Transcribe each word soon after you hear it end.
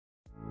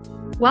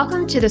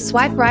Welcome to the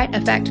Swipe Right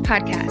Effect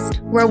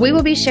podcast, where we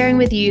will be sharing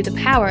with you the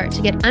power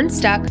to get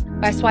unstuck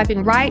by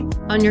swiping right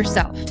on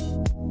yourself.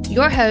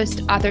 Your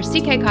host, author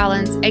C.K.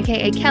 Collins,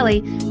 aka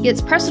Kelly,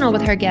 gets personal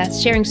with her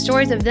guests, sharing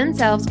stories of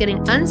themselves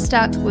getting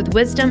unstuck with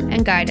wisdom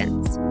and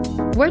guidance.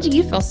 Where do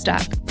you feel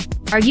stuck?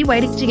 Are you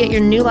waiting to get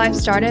your new life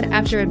started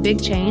after a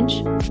big change?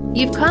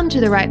 You've come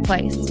to the right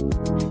place.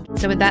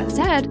 So with that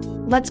said,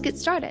 let's get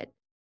started.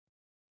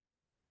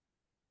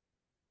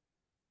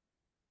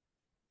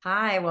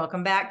 Hi,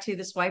 welcome back to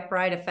the Swipe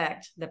Right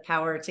Effect, the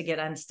power to get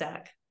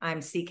unstuck.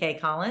 I'm C.K.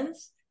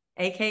 Collins,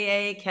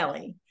 aka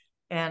Kelly,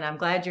 and I'm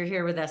glad you're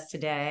here with us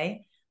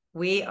today.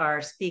 We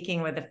are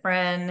speaking with a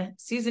friend,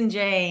 Susan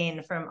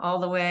Jane, from all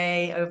the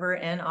way over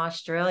in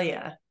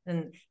Australia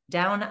and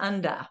down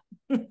under.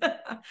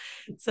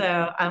 So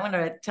I want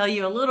to tell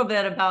you a little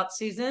bit about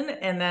Susan,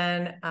 and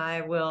then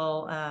I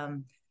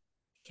will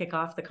kick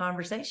off the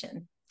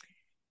conversation.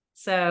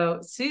 So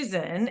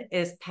Susan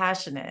is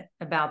passionate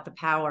about the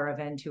power of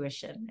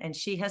intuition, and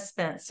she has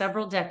spent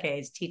several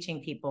decades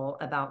teaching people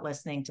about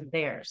listening to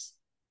theirs.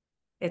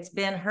 It's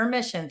been her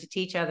mission to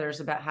teach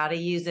others about how to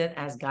use it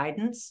as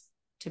guidance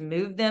to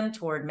move them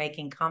toward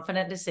making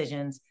confident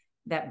decisions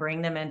that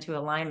bring them into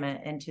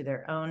alignment into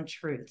their own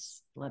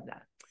truths. Love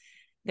that.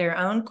 Their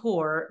own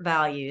core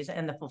values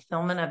and the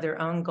fulfillment of their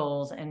own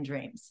goals and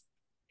dreams.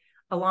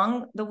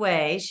 Along the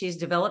way, she's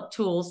developed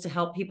tools to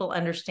help people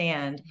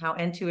understand how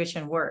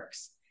intuition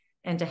works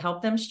and to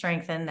help them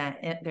strengthen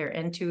their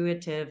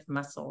intuitive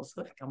muscles.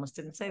 I almost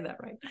didn't say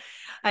that right.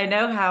 I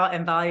know how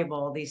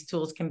invaluable these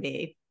tools can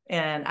be,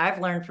 and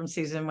I've learned from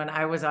Susan when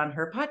I was on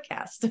her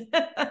podcast.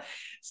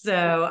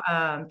 So,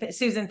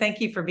 Susan, thank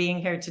you for being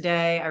here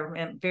today.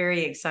 I'm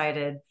very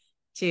excited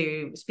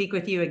to speak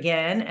with you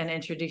again and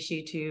introduce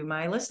you to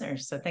my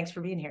listeners. So thanks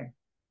for being here.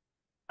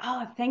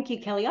 Oh, thank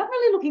you, Kelly. I'm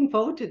really looking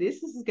forward to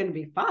this. This is going to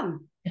be fun.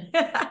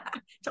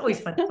 It's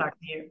always fun to talk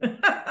to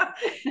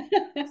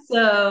you.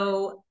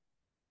 So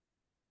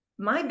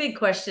my big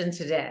question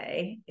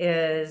today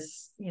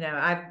is,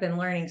 I've been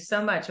learning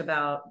so much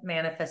about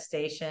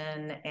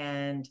manifestation,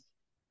 and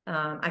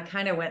I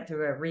kind of went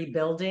through a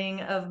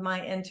rebuilding of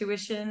my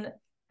intuition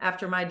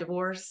after my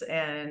divorce.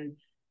 And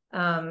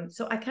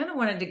so I kind of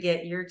wanted to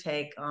get your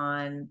take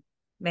on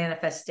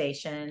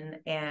manifestation,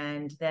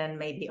 and then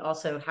maybe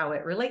also how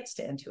it relates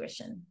to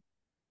intuition.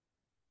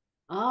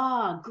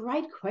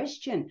 Great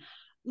question.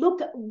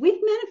 Look, with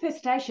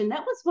manifestation,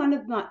 that was one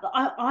of my,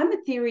 I'm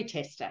a theory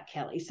tester,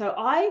 Kelly. So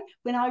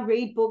when I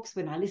read books,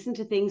 when I listen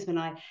to things, when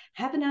I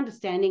have an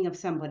understanding of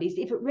somebody's,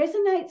 if it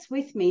resonates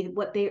with me,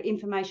 what their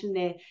information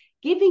they're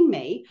giving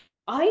me,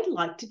 I'd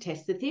like to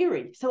test the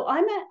theory. So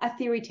I'm a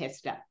theory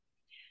tester.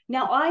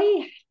 Now,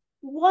 I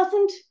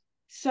wasn't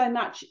so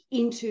much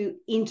into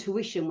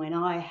intuition when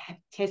I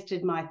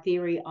tested my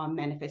theory on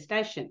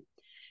manifestation.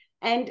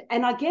 And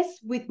I guess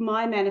with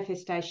my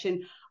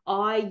manifestation,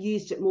 I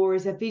used it more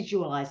as a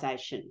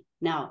visualization.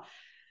 Now,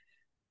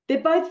 they're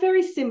both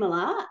very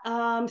similar.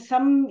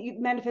 Some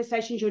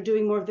manifestations, you're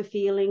doing more of the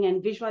feeling,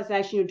 and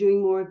visualization, you're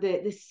doing more of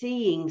the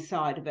seeing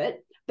side of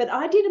it. But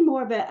I did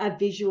more of a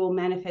visual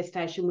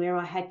manifestation where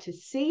I had to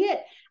see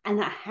it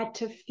and I had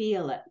to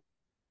feel it.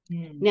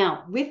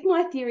 Now, with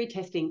my theory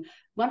testing,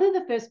 one of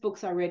the first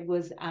books I read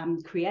was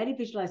Creative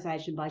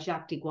Visualization by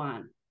Jacques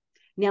Diguin.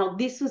 Now,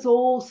 this was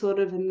all sort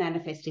of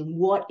manifesting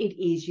what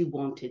it is you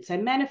wanted. So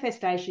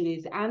manifestation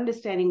is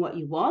understanding what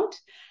you want,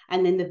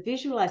 and then the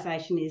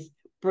visualization is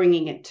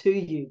bringing it to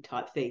you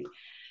type thing.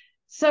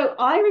 So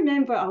I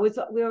remember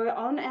we were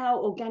on our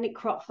organic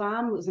crop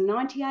farm. It was a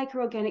 90-acre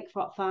organic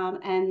crop farm,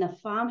 and the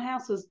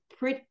farmhouse was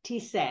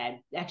pretty sad.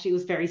 Actually, it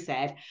was very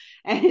sad,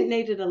 and it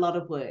needed a lot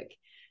of work.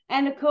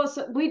 And of course,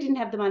 we didn't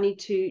have the money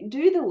to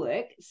do the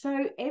work.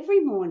 So every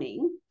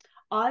morning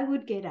I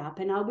would get up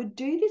and I would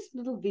do this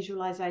little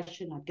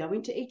visualization. I'd go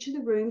into each of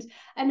the rooms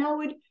and I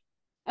would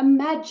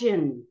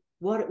imagine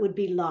what it would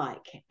be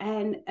like.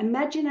 And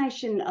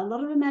imagination, a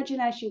lot of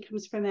imagination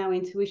comes from our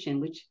intuition,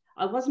 which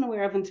I wasn't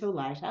aware of until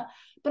later.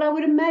 But I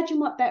would imagine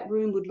what that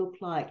room would look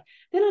like.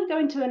 Then I'd go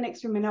into the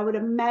next room and I would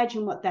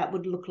imagine what that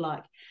would look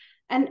like.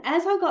 And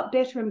as I got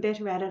better and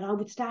better at it, I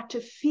would start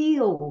to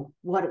feel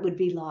what it would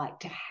be like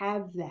to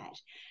have that.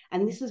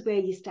 And this is where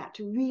you start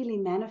to really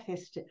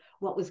manifest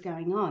what was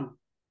going on.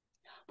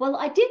 Well,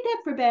 I did that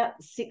for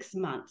about 6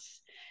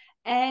 months.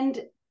 And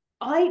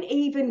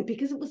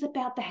because it was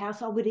about the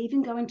house, I would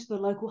even go into the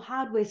local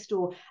hardware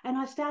store and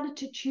I started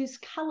to choose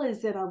colors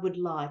that I would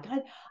like.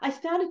 I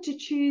started to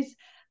choose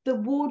the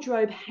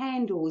wardrobe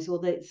handles or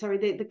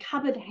the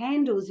cupboard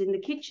handles in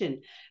the kitchen,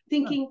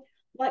 thinking,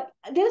 like,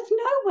 there's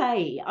no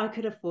way I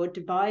could afford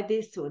to buy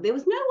this, or there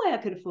was no way I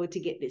could afford to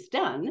get this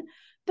done,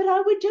 but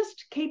I would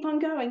just keep on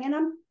going. And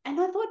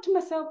I thought to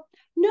myself,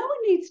 no one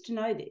needs to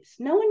know this.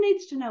 No one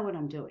needs to know what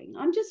I'm doing.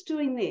 I'm just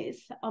doing this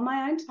on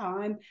my own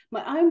time,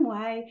 my own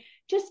way,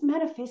 just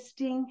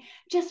manifesting,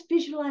 just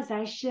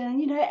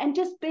visualization, and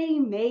just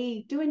being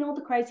me, doing all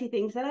the crazy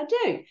things that I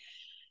do.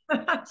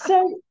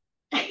 So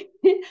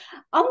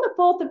on the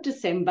 4th of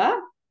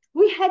December,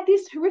 we had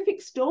this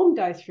horrific storm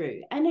go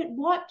through, and it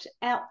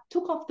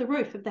took off the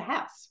roof of the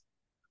house,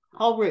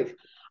 whole roof.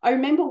 I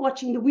remember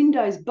watching the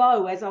windows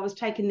bow as I was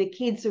taking the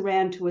kids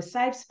around to a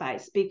safe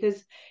space,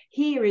 because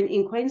here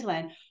in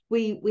Queensland,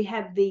 we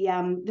have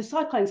the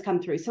cyclones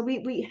come through. So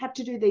we have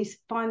to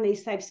find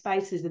these safe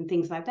spaces and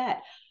things like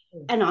that.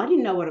 And I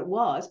didn't know what it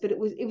was, but it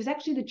was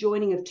actually the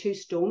joining of two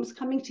storms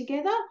coming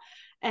together,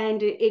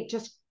 and it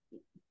just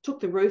took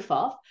the roof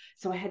off.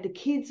 So I had the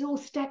kids all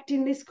stacked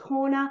in this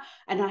corner,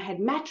 and I had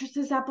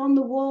mattresses up on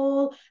the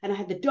wall, and I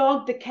had the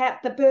dog, the cat,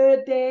 the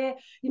bird there.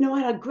 And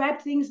I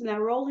grabbed things, and they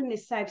were all in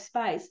this safe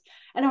space.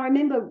 And I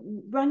remember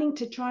running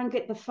to try and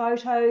get the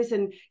photos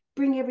and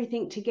bring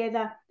everything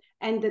together,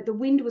 and that the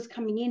wind was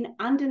coming in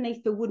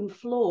underneath the wooden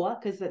floor,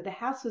 because the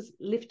house was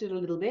lifted a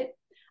little bit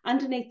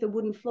underneath the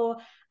wooden floor,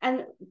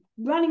 and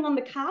running on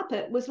the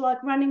carpet was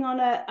like running on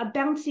a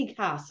bouncy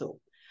castle.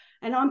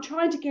 And I'm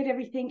trying to get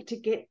everything to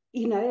get,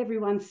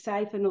 everyone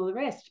safe and all the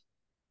rest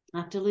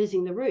after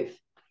losing the roof.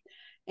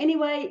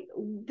 Anyway,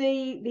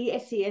 the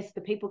SES,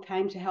 the people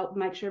came to help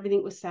make sure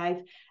everything was safe.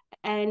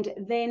 And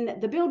then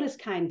the builders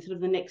came sort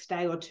of the next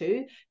day or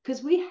two,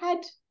 because we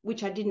had,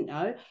 which I didn't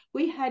know,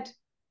 we had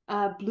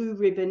blue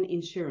ribbon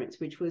insurance,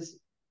 which was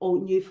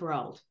all new for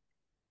old.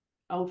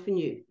 Old for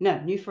new. No,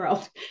 new for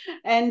old.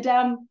 And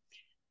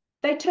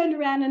they turned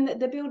around, and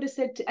the builder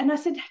said, and I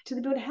said to the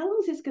builder, how long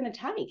is this going to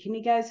take? And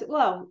he goes,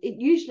 well,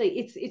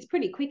 it's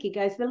pretty quick. He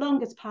goes, the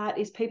longest part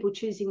is people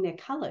choosing their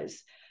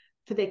colours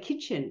for their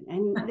kitchen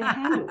and their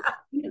handles.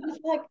 It was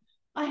like,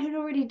 I had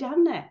already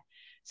done that.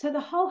 So the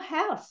whole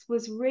house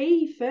was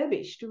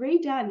refurbished,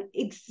 redone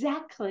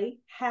exactly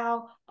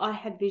how I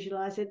had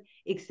visualised it,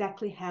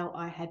 exactly how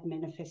I had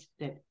manifested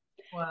it.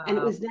 Wow. And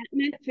it was that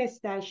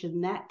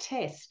manifestation, that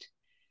test,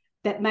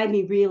 that made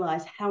me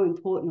realize how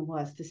important it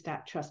was to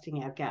start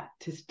trusting our gut,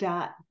 to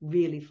start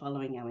really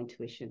following our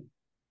intuition.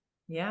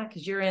 Yeah,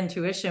 because your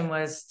intuition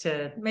was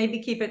to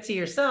maybe keep it to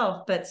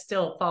yourself, but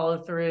still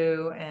follow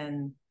through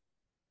and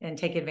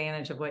take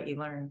advantage of what you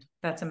learned.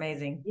 That's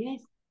amazing.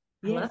 Yes.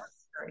 I love that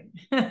story.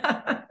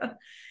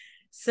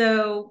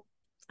 So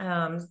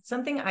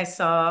something I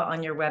saw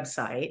on your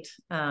website,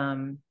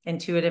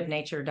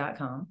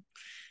 intuitivenature.com,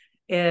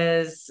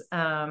 is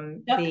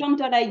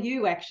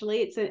 .com.au,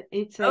 actually. It's an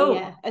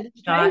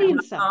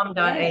Australian site.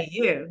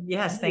 .com.au.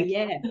 Yes, thank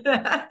you.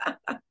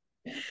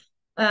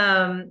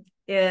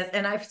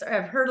 And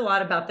I've heard a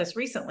lot about this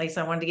recently,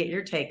 so I wanted to get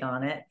your take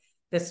on it.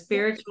 The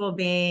spiritual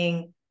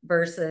being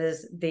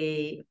versus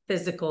the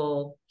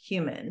physical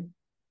human.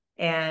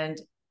 And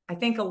I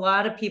think a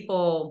lot of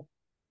people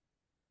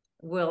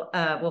will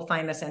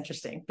find this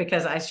interesting,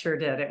 because I sure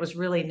did. It was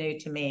really new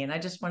to me, and I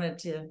just wanted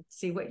to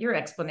see what your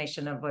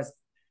explanation of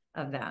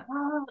that.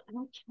 Oh,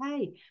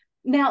 okay.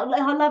 Now,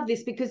 I love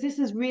this, because this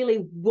is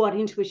really what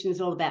intuition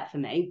is all about for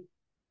me.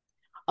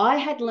 I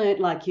had learned,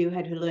 like you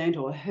had learned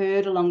or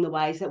heard along the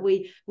ways, that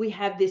we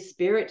have this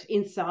spirit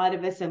inside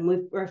of us, and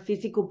we're a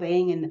physical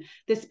being, and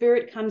the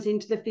spirit comes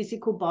into the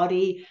physical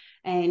body,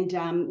 and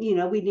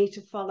we need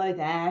to follow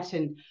that,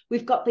 and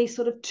we've got these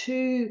sort of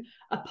two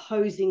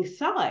opposing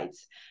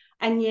sides,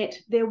 and yet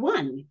they're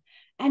one.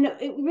 And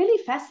it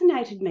really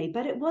fascinated me,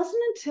 but it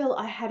wasn't until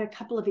I had a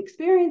couple of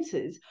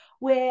experiences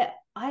where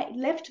I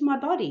left my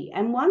body,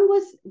 and one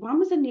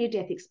was a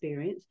near-death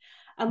experience,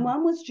 and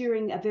one was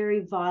during a very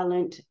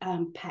violent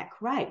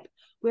pack rape,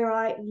 where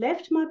I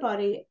left my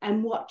body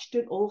and watched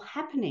it all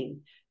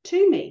happening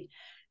to me.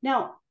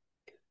 Now,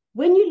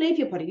 when you leave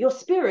your body, your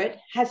spirit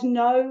has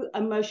no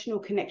emotional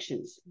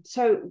connections.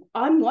 So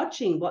I'm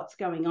watching what's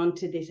going on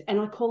to this, and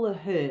I call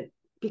her,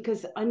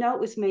 because I know it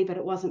was me, but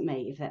it wasn't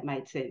me, if that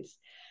made sense.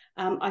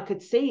 I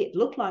could see it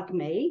looked like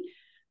me,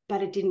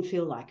 but it didn't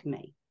feel like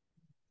me.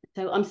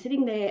 So I'm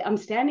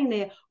standing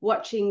there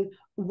watching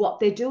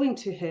what they're doing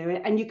to her,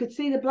 and you could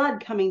see the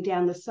blood coming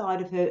down the side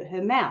of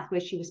her mouth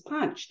where she was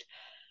punched,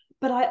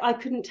 but I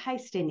couldn't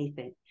taste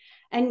anything.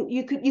 And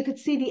you could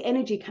see the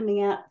energy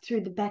coming out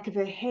through the back of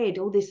her head,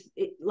 all this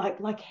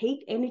like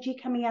heat energy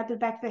coming out the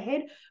back of her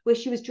head, where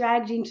she was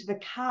dragged into the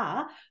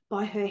car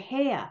by her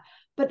hair,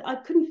 but I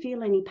couldn't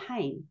feel any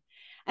pain.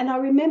 And I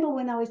remember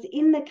when I was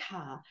in the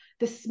car,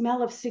 the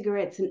smell of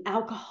cigarettes and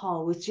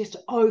alcohol was just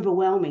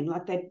overwhelming,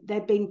 like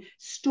they'd been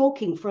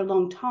stalking for a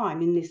long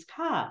time in this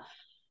car.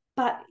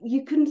 But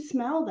you couldn't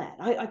smell that.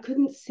 I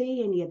couldn't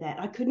see any of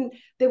that.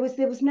 There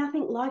was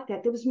nothing like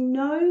that. There was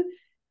no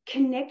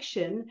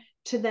connection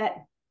to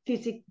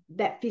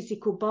that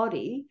physical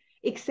body,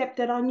 except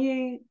that I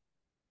knew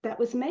that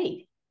was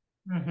me.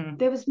 Mm-hmm.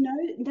 There was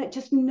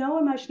just no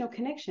emotional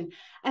connection.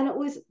 And it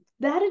was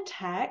that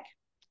attack.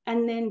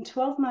 And then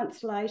 12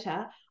 months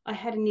later, I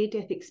had a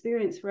near-death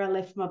experience where I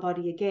left my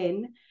body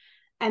again.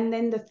 And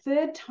then the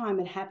third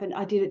time it happened,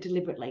 I did it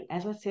deliberately.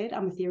 As I said,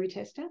 I'm a theory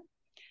tester.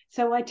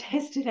 So I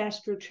tested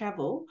astral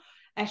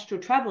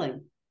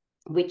traveling,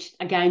 which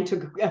again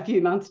took a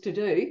few months to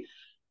do.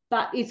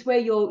 But it's where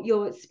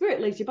your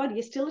spirit leaves your body.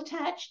 You're still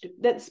attached,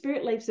 that the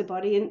spirit leaves the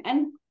body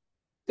and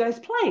goes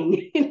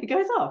playing, it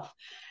goes off.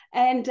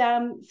 And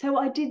so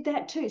I did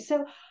that too.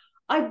 So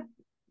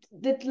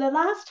the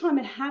last time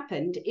it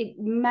happened, it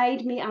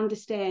made me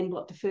understand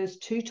what the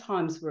first 2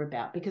 times were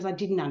about, because I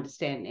didn't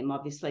understand them.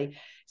 Obviously,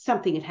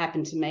 something had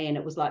happened to me and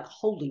it was like,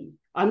 holy,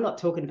 I'm not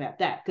talking about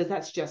that, because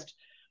that's just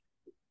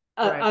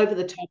over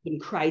the top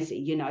and crazy,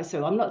 you know,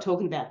 so I'm not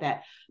talking about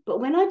that. But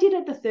when I did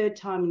it the 3rd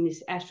time in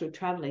this astral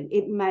traveling,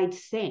 it made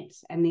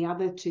sense. And the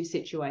other 2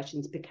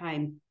 situations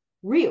became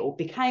real,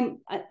 became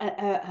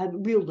a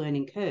real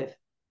learning curve.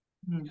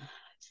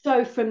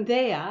 So from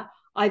there,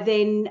 I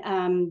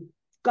then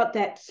got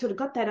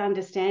that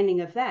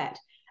understanding of that.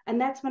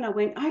 And that's when I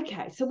went,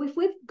 okay, so if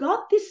we've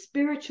got this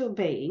spiritual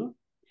being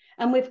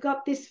and we've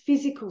got this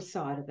physical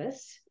side of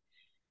us,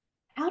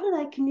 how do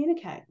they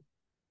communicate?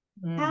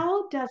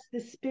 How does the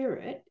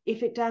spirit,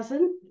 if it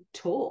doesn't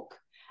talk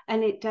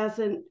and it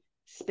doesn't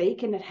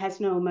speak and it has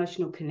no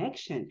emotional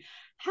connection,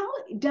 how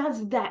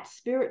does that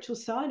spiritual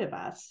side of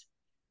us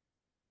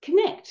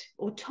connect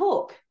or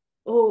talk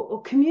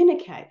or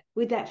communicate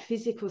with that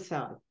physical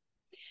side?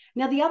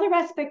 Now, the other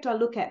aspect I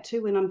look at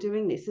too when I'm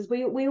doing this is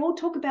we all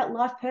talk about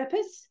life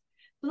purpose.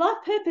 The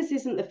life purpose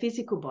isn't the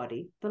physical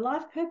body. The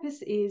life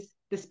purpose is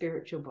the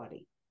spiritual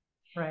body.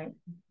 Right.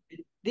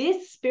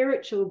 This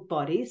spiritual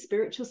body,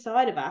 spiritual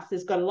side of us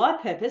has got a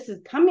life purpose,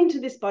 has come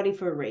into this body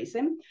for a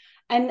reason.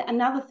 And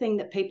another thing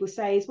that people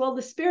say is, well,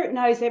 the spirit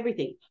knows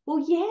everything.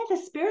 Well, yeah, the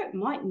spirit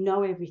might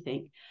know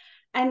everything.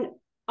 And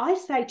I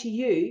say to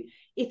you,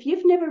 if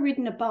you've never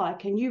ridden a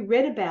bike and you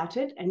read about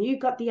it and you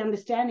got the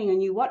understanding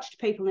and you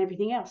watched people and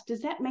everything else,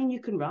 does that mean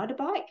you can ride a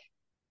bike?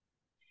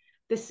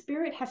 The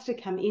spirit has to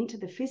come into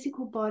the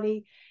physical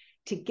body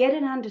to get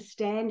an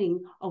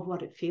understanding of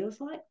what it feels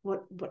like,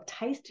 what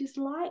taste is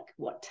like,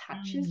 what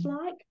touch is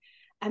like,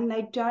 and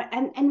they don't,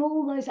 and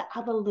all those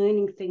other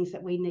learning things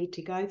that we need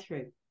to go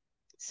through.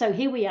 So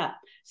here we are.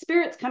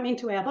 Spirits come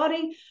into our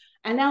body,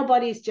 and our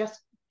body is just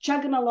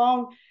chugging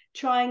along,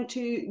 trying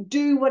to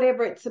do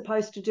whatever it's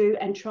supposed to do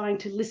and trying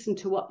to listen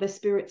to what the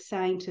spirit's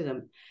saying to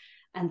them.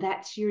 And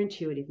that's your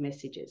intuitive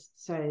messages.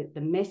 So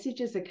the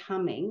messages are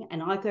coming,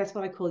 and that's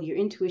what I call your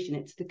intuition.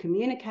 It's the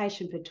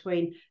communication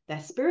between the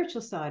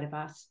spiritual side of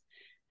us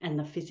and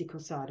the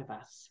physical side of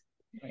us.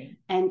 Right.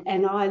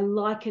 And I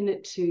liken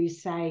it to,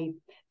 say,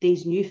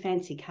 these new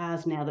fancy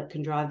cars now that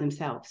can drive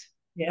themselves.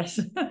 Yes.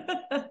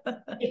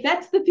 If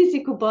that's the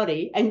physical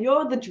body and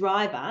you're the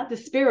driver, the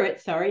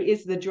spirit,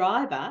 is the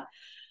driver,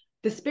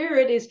 the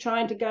spirit is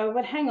trying to go,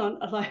 but hang on,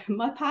 like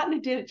my partner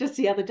did it just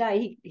the other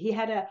day. He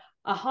had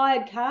a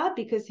hired car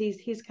because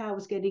his car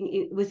was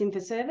in for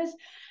service.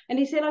 And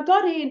he said, I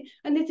got in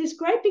and there's this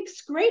great big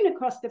screen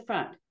across the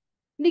front.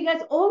 And he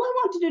goes, all I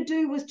wanted to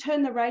do was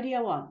turn the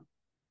radio on.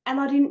 And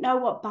I didn't know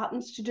what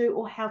buttons to do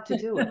or how to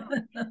do it.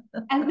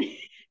 And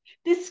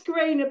this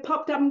screen had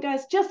popped up and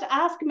goes, just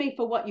ask me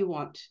for what you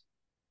want.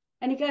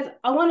 And he goes,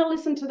 I want to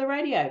listen to the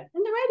radio. And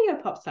the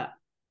radio pops up.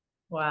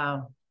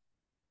 Wow.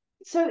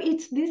 So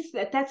it's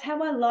that's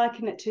how I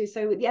liken it to.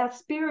 So our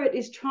spirit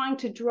is trying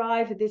to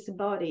drive this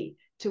body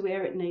to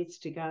where it needs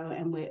to go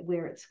and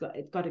where it's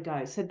got to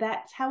go. So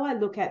that's how I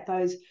look at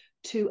those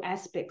 2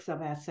 aspects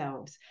of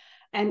ourselves.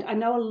 And I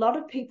know a lot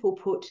of people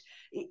put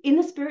in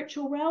the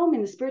spiritual realm,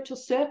 in the spiritual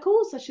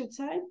circles, I should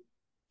say,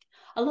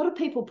 a lot of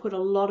people put a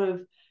lot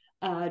of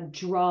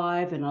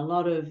drive and a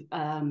lot of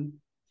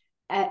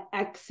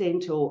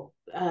accent or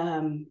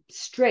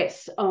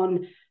stress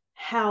on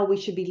how we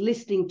should be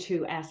listening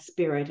to our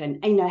spirit,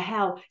 and you know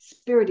how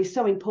spirit is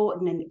so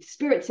important, and if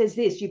spirit says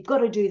this, you've got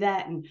to do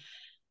that.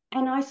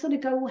 And I sort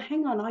of go, well,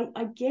 hang on,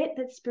 I get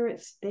that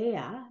spirit's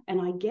there, and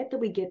I get that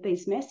we get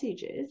these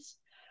messages,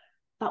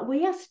 but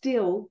we are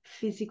still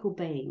physical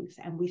beings,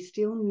 and we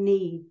still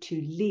need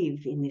to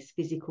live in this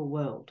physical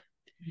world,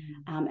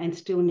 and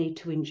still need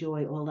to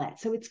enjoy all that.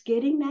 So it's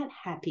getting that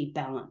happy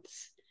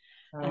balance.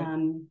 Right.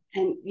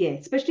 And yeah,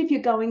 especially if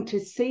you're going to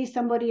see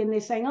somebody and they're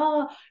saying,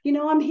 oh, you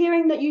know, I'm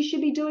hearing that you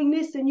should be doing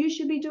this and you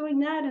should be doing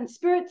that, and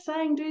spirit's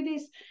saying do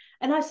this.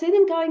 And I see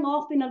them going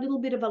off in a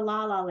little bit of a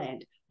la-la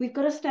land. We've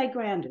got to stay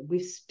grounded. We're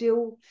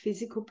still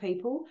physical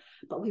people,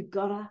 but we've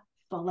got to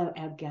follow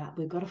our gut.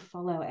 We've got to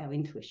follow our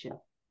intuition.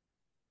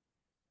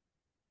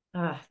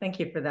 Thank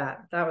you for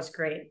that. That was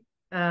great.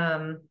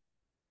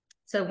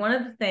 So one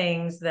of the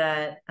things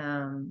that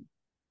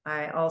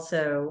I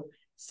also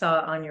saw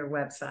on your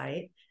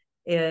website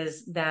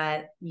is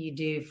that you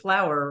do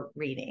flower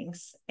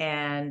readings,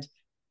 and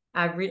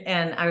I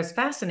was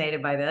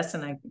fascinated by this,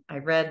 and I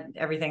read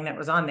everything that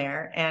was on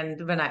there.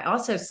 And when I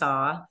also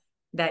saw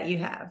that you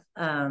have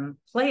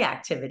play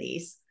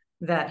activities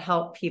that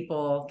help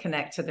people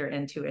connect to their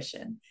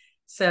intuition.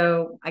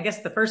 So I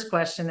guess the first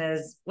question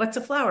is, what's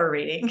a flower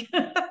reading?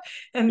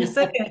 And the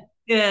second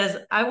is,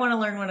 I want to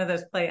learn one of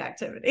those play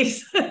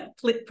activities.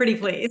 Pretty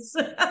please.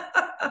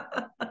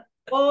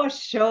 Oh,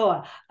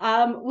 sure.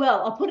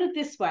 Well, I'll put it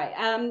this way.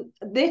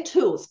 They're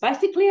tools,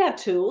 basically our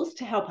tools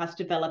to help us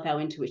develop our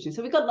intuition.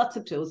 So we've got lots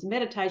of tools.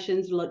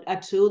 Meditation's a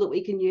tool that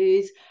we can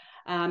use.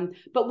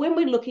 But when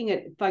we're looking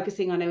at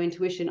focusing on our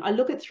intuition, I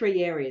look at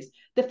 3 areas.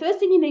 The first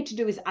thing you need to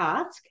do is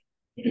ask.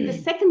 The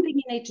second thing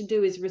you need to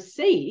do is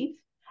receive.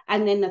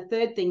 And then the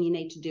third thing you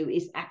need to do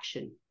is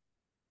action.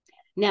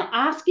 Now,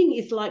 asking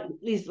is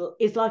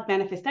like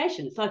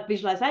manifestation. It's like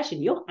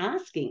visualization. You're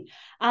asking.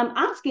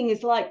 Asking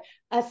is like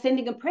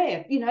sending a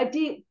prayer.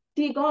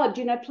 Dear God,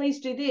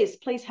 please do this.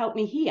 Please help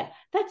me here.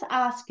 That's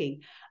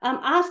asking.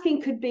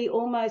 Asking could be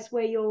almost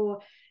where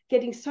you're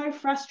getting so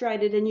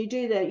frustrated and you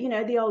do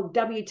the old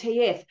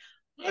WTF.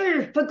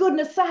 For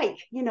goodness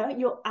sake,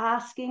 you're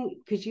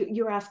asking because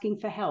you're asking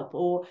for help,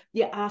 or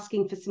you're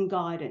asking for some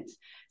guidance.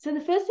 So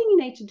the first thing you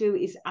need to do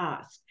is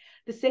ask.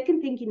 The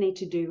second thing you need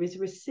to do is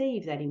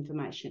receive that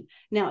information.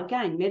 Now,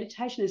 again,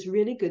 meditation is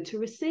really good to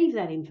receive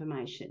that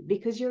information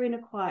because you're in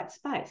a quiet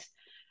space.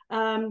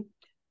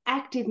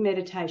 Active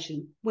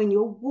meditation, when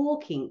you're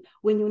walking,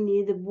 when you're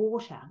near the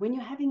water, when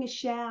you're having a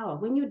shower,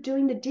 when you're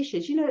doing the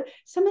dishes,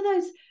 some of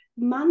those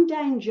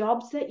mundane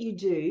jobs that you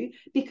do,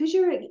 because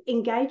you're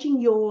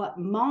engaging your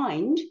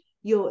mind,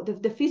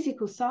 the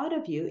physical side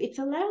of you, it's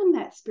allowing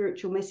that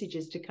spiritual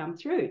messages to come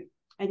through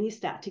and you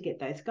start to get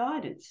those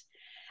guidance.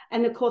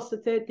 And of course, the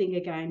third thing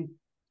again,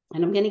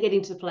 and I'm going to get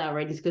into the flower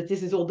readings because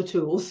this is all the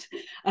tools.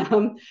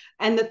 And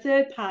the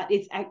third part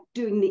is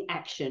doing the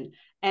action.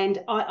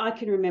 And I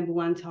can remember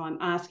one time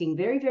asking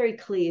very, very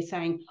clear,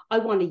 saying, I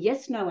want a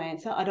yes, no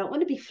answer. I don't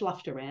want to be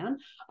fluffed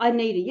around. I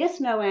need a yes,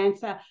 no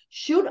answer.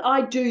 Should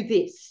I do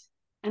this?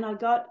 And I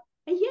got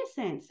a yes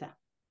answer.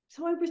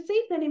 So I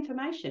received that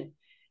information.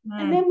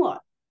 And then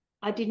what?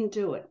 I didn't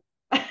do it.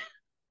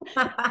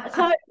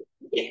 So,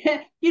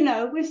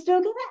 we've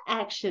still got to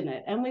action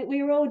it. And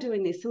we're all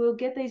doing this. So we'll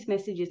get these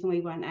messages and we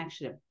won't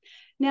action them.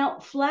 Now,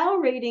 flower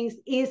readings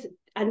is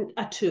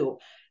a tool.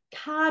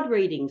 Card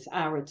readings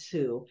are a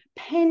tool.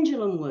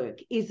 Pendulum work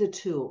is a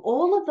tool.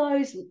 All of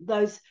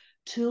those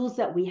tools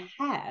that we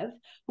have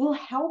will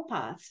help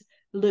us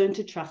learn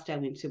to trust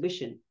our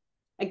intuition.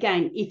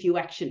 Again, if you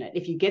action it,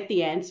 if you get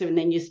the answer and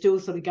then you still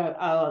sort of go,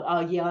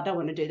 oh yeah, I don't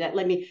want to do that.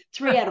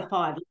 3 out of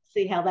 5, let's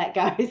see how that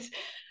goes.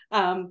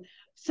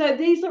 So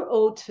these are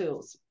all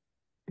tools.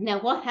 Now,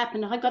 what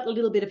happened, I got a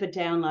little bit of a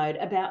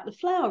download about the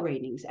flower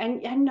readings.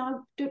 And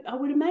I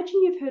would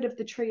imagine you've heard of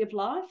the Tree of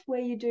Life, where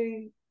you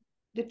do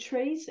the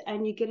trees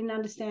and you get an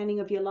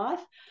understanding of your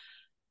life.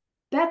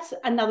 That's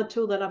another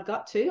tool that I've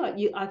got too.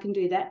 I can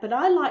do that. But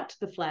I liked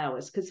the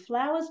flowers because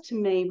flowers to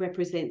me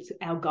represents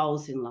our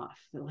goals in life.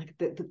 Like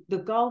the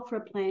goal for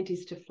a plant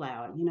is to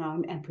flower,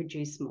 and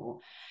produce more.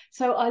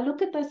 So I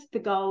look at the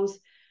goals,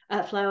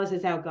 flowers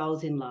as our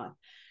goals in life.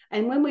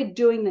 And when we're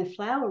doing the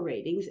flower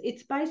readings,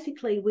 it's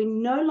basically we're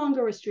no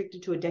longer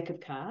restricted to a deck of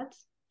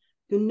cards.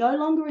 You're no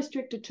longer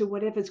restricted to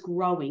whatever's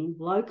growing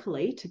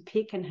locally to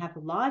pick and have a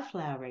live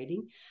flower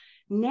reading.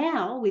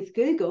 Now with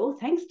Google,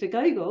 thanks to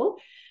Google,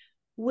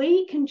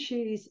 we can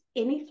choose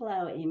any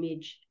flower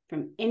image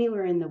from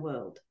anywhere in the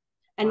world.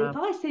 And If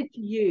I said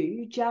to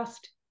you,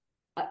 just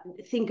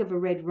think of a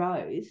red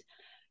rose,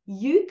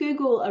 you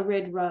Google a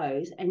red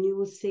rose and you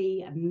will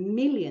see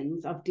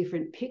millions of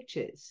different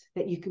pictures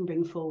that you can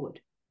bring forward.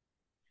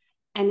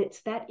 And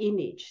it's that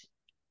image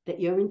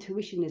that your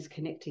intuition is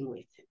connecting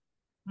with.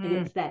 And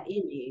it's that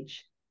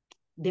image.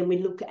 Then we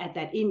look at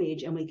that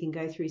image and we can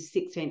go through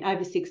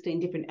over 16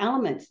 different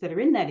elements that are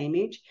in that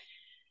image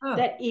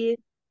that is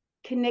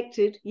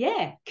connected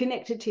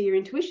to your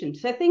intuition.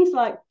 So things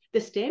like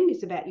the stem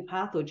is about your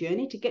path or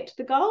journey to get to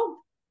the goal.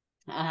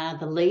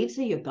 The leaves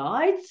are your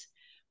guides.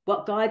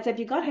 What guides have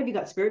you got? Have you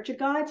got spiritual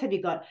guides? Have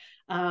you got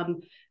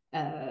some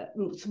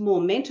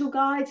more mental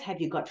guides? Have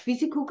you got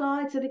physical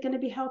guides that are going to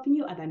be helping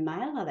you? Are they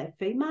male? Are they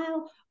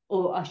female?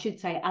 Or I should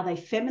say, are they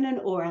feminine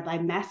or are they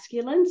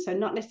masculine? So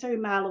not necessarily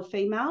male or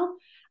female,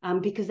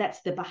 because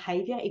that's the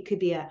behavior. It could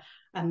be a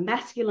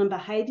masculine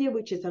behavior,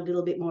 which is a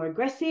little bit more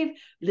aggressive,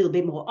 a little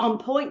bit more on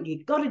point.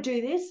 You've got to do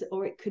this.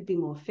 Or it could be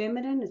more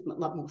feminine. It's a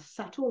lot more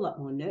subtle, a lot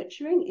more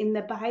nurturing in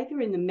the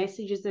behavior, in the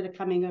messages that are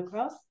coming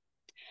across.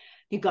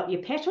 You've got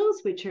your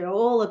petals, which are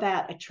all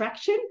about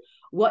attraction,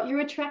 what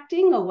you're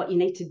attracting or what you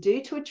need to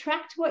do to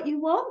attract what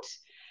you want.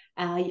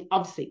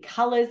 Obviously,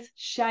 colors,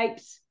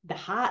 shapes, the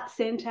heart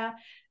center.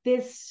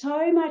 There's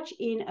so much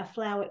in a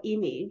flower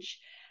image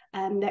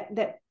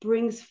that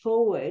brings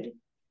forward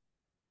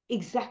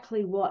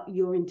exactly what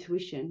your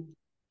intuition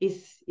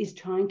is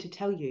trying to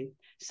tell you.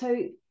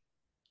 So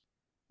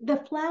the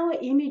flower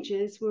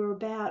images were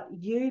about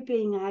you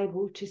being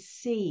able to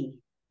see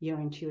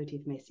your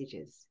intuitive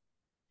messages,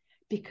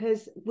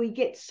 because we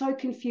get so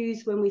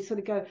confused when we sort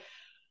of go,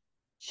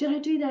 should I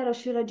do that or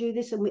should I do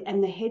this?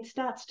 And the head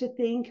starts to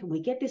think, and we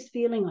get this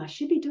feeling, I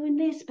should be doing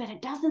this, but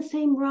it doesn't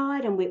seem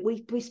right. And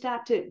we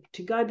start to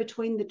go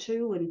between the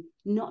two and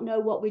not know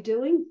what we're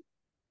doing.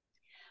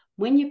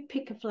 When you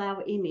pick a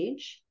flower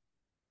image,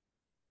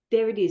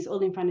 there it is, all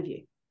in front of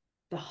you.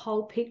 The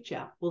whole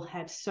picture will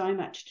have so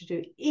much to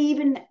do,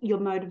 even your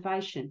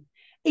motivation,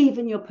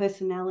 even your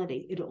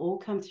personality. It'll all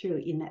come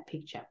through in that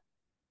picture.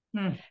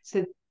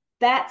 So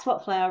that's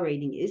what flower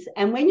reading is.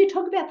 And when you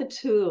talk about the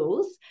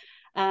tools,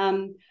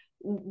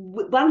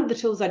 one of the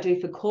tools I do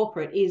for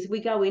corporate is we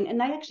go in and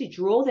they actually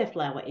draw their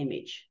flower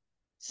image.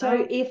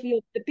 So if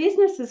the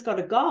business has got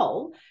a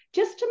goal,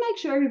 just to make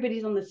sure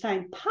everybody's on the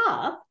same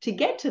path to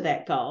get to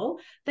that goal,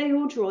 they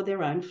all draw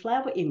their own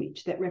flower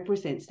image that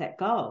represents that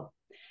goal.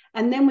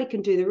 and then we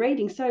can do the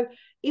reading. So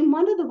in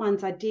one of the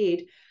ones I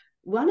did,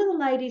 one of the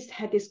ladies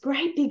had this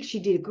great big, she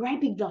did a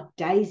great big like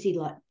daisy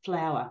like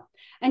flower,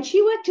 and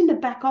she worked in the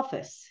back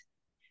office.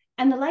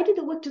 And the lady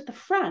that worked at the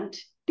front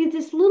did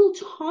this little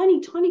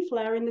tiny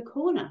flower in the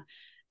corner.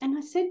 And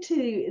I said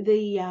to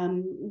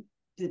the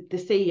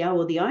CEO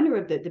or the owner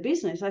of the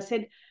business, I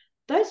said,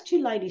 those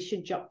two ladies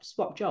should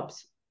swap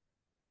jobs,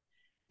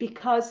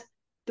 because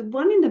the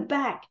one in the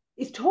back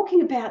is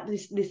talking about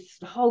this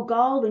whole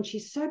goal, and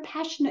she's so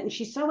passionate and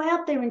she's so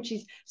out there and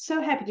she's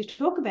so happy to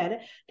talk about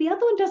it. The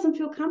other one doesn't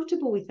feel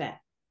comfortable with that.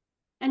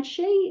 And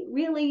she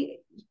really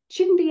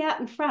shouldn't be out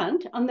in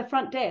front on the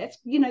front desk.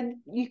 You know,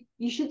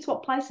 you should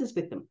swap places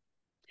with them.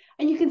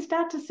 And you can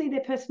start to see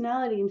their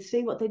personality and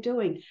see what they're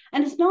doing.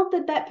 And it's not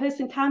that that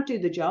person can't do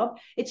the job.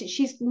 It's that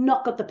she's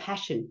not got the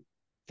passion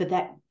for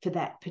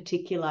that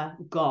particular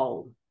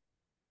goal.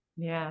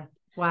 Yeah.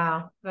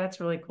 Wow. That's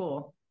really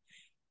cool.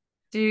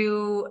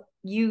 Do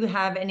you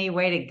have any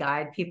way to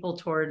guide people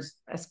towards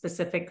a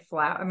specific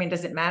flower? I mean,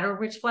 does it matter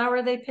which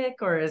flower they pick,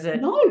 or is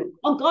it? No.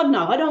 Oh God,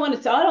 no. I don't want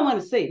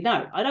to see it.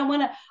 No, I don't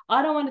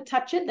want to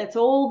touch it. That's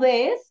all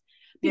theirs.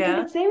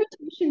 Because it's their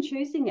intuition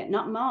choosing it,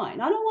 not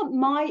mine. I don't want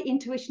my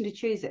intuition to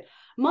choose it.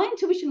 My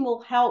intuition will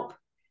help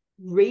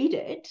read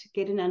it,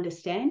 get an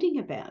understanding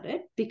about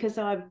it, because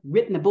I've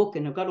written the book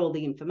and I've got all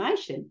the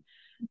information.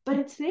 But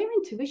it's their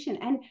intuition.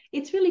 And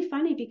it's really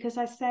funny, because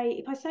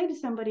if I say to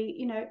somebody,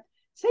 you know,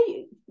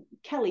 say,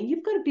 Kelly,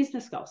 you've got a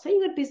business goal. Say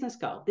you've got a business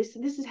goal. This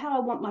is how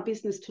I want my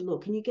business to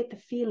look. And you get the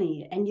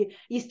feeling, and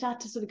you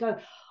start to sort of go,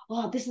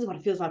 oh, this is what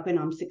it feels like when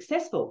I'm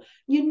successful.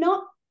 You're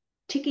not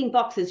ticking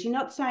boxes. You're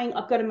not saying,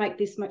 I've got to make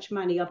this much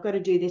money, I've got to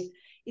do this.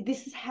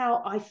 This is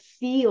how I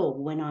feel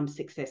when I'm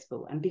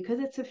successful. And because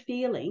it's a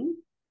feeling,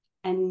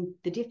 and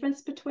the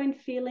difference between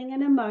feeling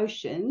and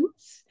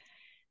emotions,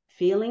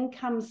 feeling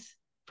comes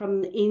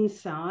from the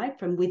inside,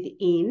 from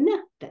within.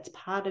 That's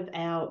part of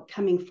our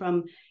coming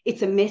from,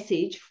 it's a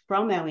message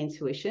from our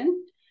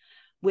intuition,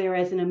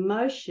 whereas an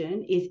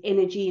emotion is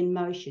energy in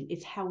motion.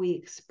 It's how we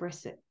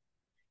express it.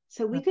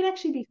 So we could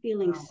actually be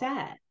feeling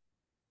sad,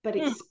 but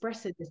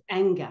express it as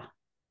anger.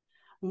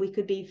 And we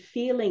could be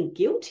feeling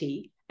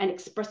guilty and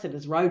express it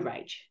as road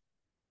rage.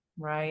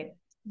 Right.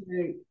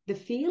 So the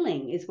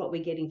feeling is what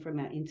we're getting from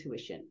our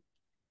intuition.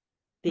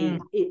 The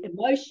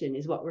emotion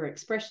is what we're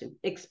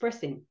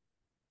expressing.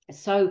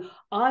 So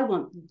I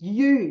want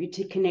you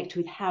to connect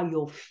with how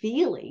you're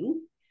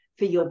feeling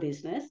for your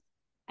business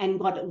and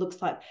what it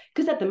looks like.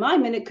 Because at the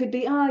moment it could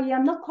be, oh yeah,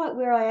 I'm not quite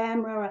where I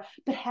am,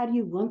 but how do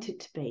you want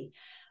it to be?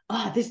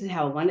 Oh, this is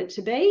how I want it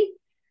to be.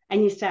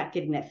 And you start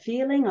getting that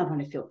feeling. I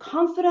want to feel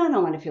confident. I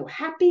want to feel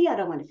happy. I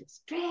don't want to feel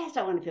stressed.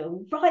 I want to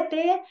feel right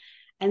there.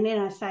 And then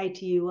I say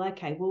to you,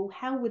 okay, well,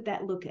 how would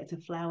that look as a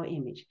flower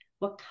image?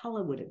 What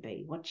color would it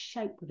be? What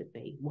shape would it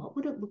be? What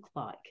would it look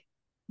like?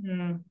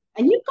 And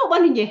you've got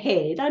one in your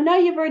head. I know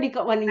you've already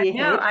got one in your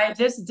head. I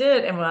just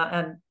did. And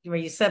well,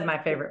 you said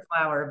my favorite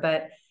flower,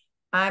 but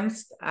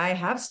I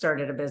have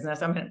started a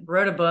business.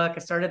 Wrote a book. I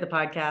started the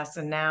podcast,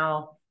 and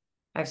now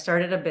I've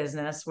started a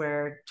business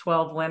where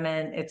 12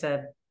 women, it's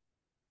a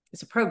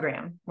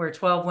program where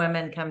 12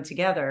 women come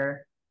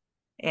together,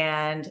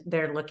 and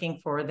they're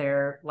looking for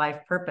their life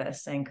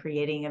purpose and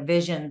creating a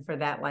vision for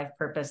that life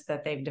purpose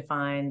that they've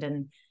defined.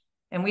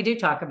 And we do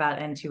talk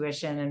about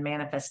intuition and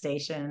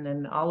manifestation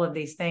and all of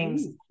these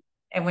things.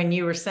 And when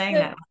you were saying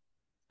that,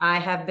 I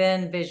have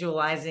been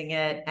visualizing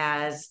it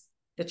as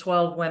the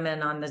 12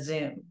 women on the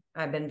Zoom.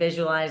 I've been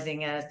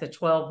visualizing as the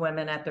 12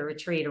 women at the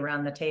retreat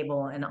around the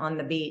table and on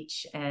the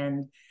beach.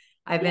 And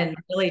I've been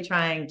really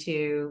trying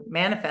to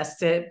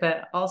manifest it,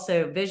 but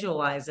also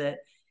visualize it.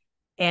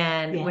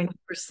 And when you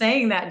were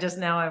saying that just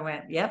now, I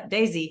went, yep,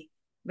 Daisy,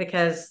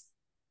 because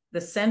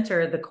the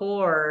center, the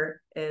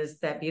core is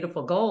that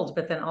beautiful gold,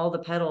 but then all the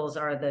petals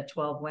are the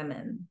 12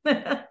 women.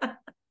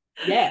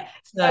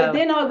 So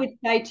then I would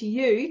say to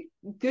you,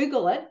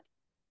 Google it,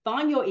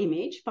 find your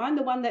image, find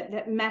the one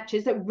that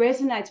matches, that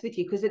resonates with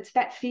you, because it's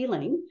that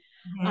feeling.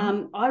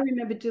 I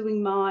remember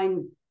doing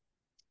mine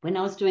when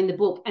I was doing the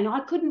book, and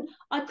I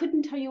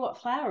couldn't tell you what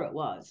flower it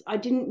was. I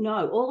didn't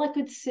know. All I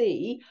could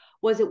see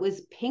was it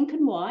was pink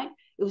and white.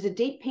 It was a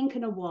deep pink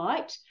and a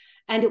white,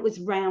 and it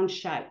was round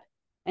shape.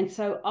 And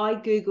so I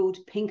Googled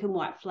pink and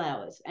white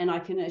flowers, and I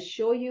can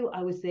assure you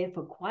I was there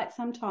for quite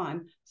some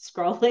time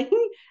scrolling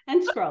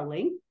and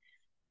scrolling.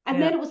 And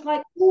then it was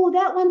like, oh,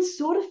 that one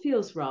sort of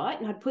feels right.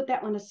 And I'd put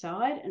that one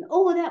aside, and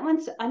oh, that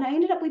one's, and I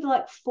ended up with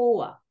like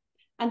 4.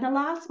 And the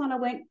last one I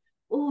went,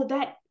 oh,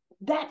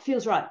 that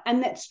feels right.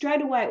 And that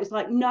straight away it was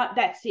like, no,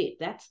 that's it.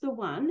 That's the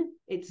one.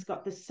 It's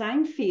got the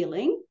same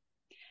feeling.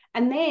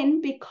 And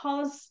then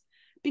because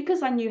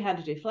I knew how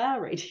to do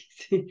flower readings,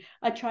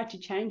 I tried to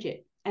change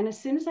it. And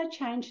as soon as I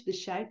changed the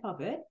shape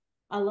of it,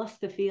 I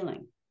lost the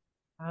feeling.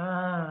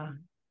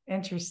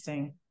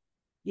 Interesting.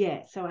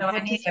 Yeah. So I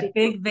need a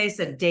big vase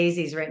of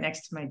daisies right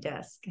next to my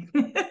desk.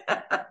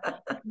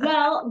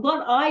 Well,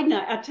 what I know,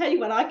 I'll tell you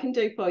what I can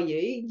do for you.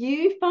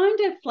 You find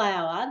a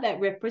flower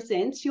that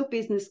represents your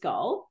business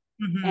goal,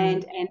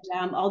 and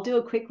I'll do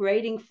a quick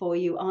reading for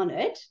you on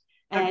it.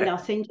 and I'll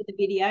send you the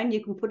video and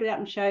you can put it up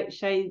and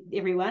show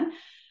everyone.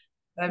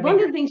 That'd One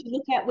of the things you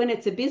look at when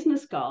it's a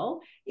business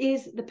goal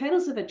is the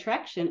pillars of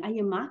attraction are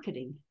your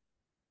marketing.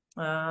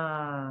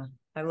 I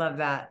love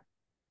that.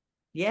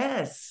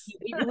 Yes.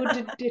 It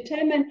would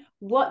determine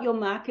what your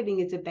marketing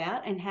is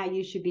about and how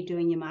you should be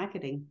doing your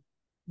marketing.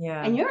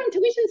 Yeah. And your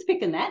intuition's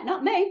picking that,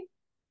 not me.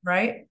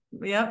 Right.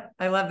 Yep.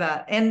 I love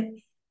that. And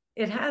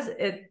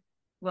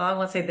well, I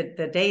won't say that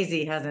the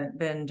Daisy hasn't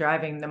been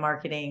driving the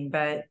marketing,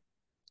 but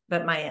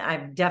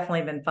I've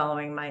definitely been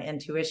following my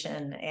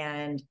intuition.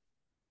 And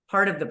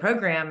part of the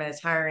program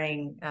is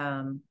hiring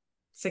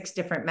 6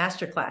 different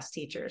masterclass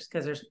teachers,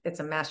 because it's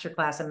a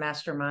masterclass and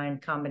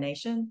mastermind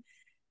combination.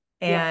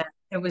 And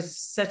it was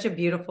such a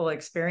beautiful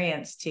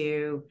experience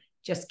to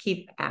just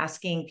keep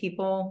asking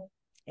people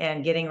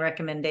and getting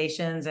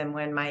recommendations. And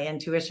when my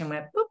intuition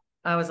went, boop,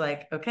 I was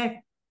like,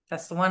 okay,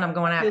 that's the one I'm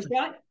going after. That's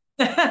right.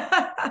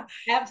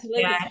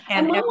 Absolutely. Yeah,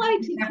 and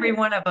every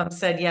one of them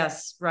said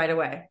yes right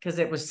away, because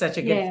it was such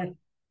a good fit.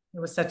 It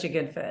was such a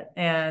good fit.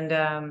 And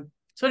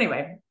so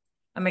anyway,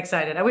 I'm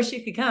excited. I wish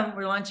you could come.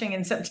 We're launching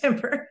in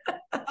September.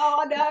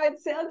 Oh no,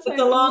 it sounds so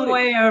it's a long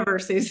way over,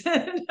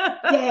 Susan.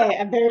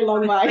 Yeah, a very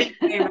long way.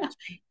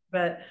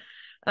 but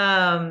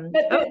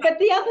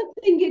the other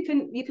thing you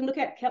can look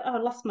at, I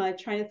lost my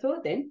train of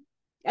thought then.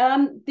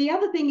 The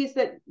other thing is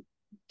that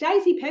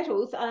daisy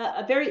petals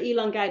are very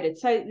elongated,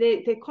 so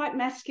they're quite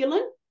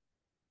masculine.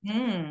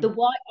 The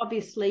white,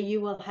 obviously, you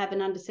will have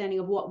an understanding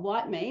of what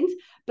white means,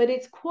 but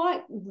it's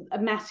quite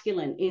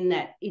masculine in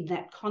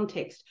that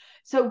context.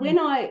 So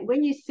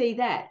when you see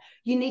that,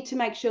 you need to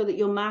make sure that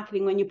your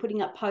marketing, when you're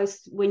putting up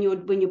posts, when you're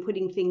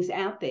putting things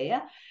out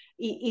there,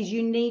 is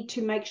you need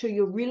to make sure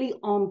you're really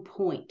on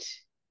point.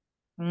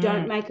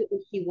 Don't make it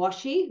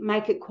wishy-washy.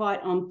 Make it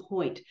quite on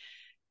point.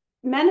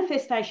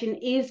 Manifestation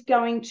is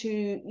going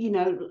to,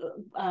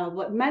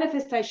 what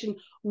manifestation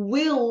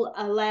will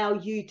allow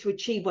you to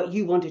achieve what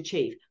you want to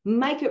achieve.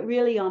 Make it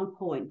really on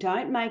point.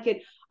 Don't make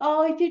it,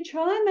 if you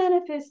try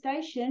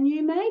manifestation,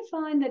 you may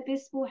find that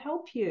this will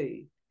help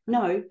you.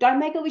 No, don't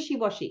make it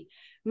wishy-washy.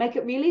 Make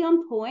it really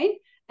on point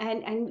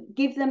and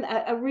give them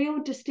a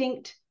real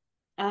distinct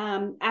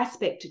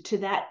aspect to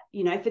that.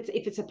 If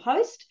it's a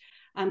post,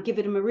 give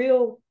them a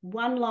real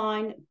one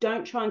line.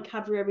 Don't try and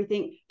cover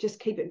everything. Just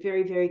keep it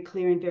very, very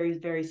clear and very,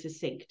 very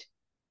succinct.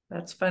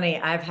 That's funny.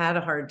 I've had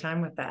a hard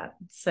time with that.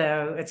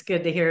 So it's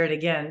good to hear it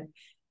again,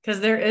 because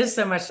there is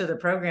so much to the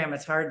program.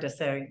 It's hard to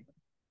say,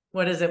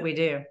 what is it we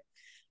do?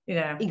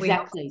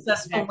 Exactly.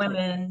 Successful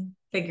women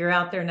figure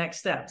out their next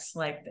steps,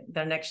 like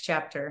their next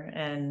chapter.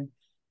 And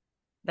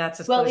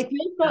that's if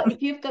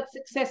you've got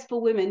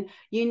successful women,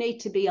 you need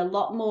to be a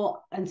lot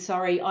more. And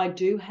sorry, I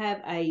do have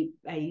a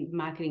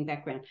marketing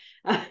background.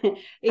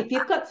 If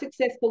you've got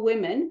successful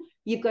women,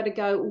 you've got to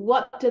go,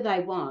 what do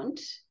they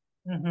want?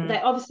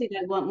 They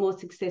want more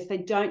success. They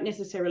don't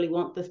necessarily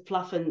want the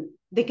fluff, and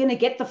they're going to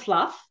get the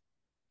fluff,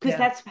 because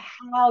that's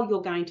how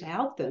you're going to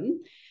help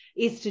them,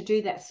 is to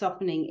do that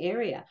softening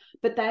area.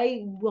 But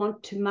they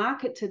want to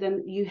market to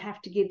them. You have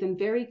to give them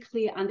very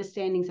clear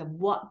understandings of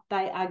what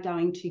they are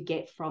going to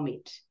get from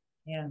it.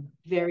 Yeah,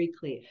 very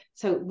clear.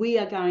 So we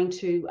are going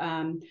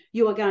to,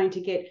 you are going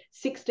to get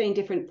 16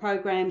 different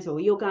programs,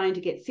 or you're going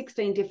to get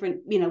 16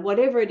 different,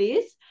 whatever it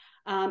is.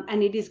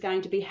 And it is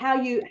going to be how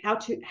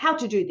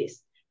to do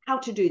this, how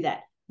to do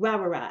that, rah,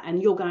 rah, rah.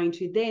 And you're going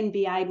to then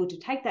be able to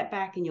take that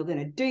back, and you're going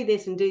to do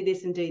this and do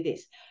this and do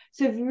this.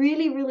 So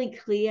really, really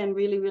clear and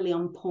really, really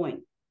on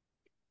point.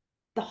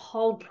 The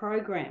whole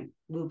program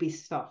will be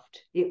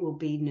soft. It will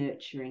be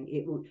nurturing.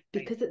 It will,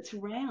 because it's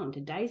round.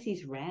 A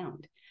daisy's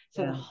round.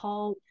 So the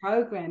whole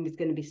program is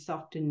going to be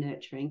soft and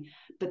nurturing.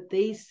 But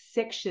these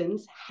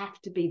sections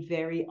have to be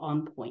very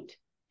on point.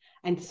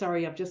 And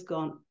sorry, I've just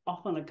gone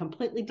off on a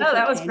completely different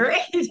that was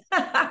tangent.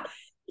 great.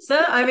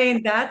 So, I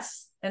mean,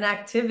 that's an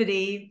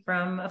activity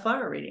from a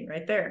flower reading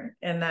right there.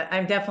 And that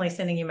I'm definitely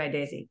sending you my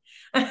daisy.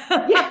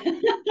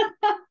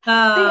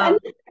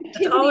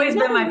 It's always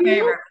been my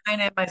favorite.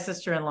 Mine and my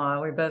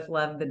sister-in-law, we both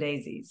love the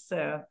daisies.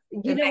 So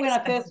when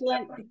I first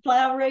learned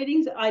flower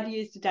readings, I'd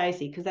used a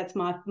daisy, because that's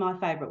my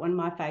favorite, one of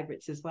my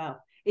favorites as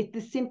well. It's the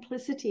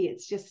simplicity.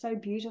 It's just so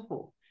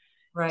beautiful.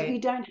 Right. You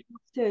don't have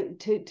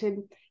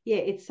to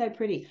it's so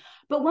pretty.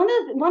 But one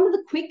of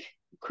the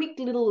quick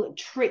little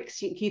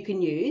tricks you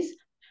can use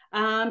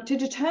to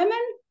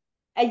determine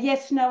a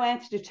yes, no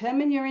answer,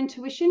 determine your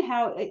intuition,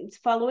 how it's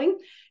following.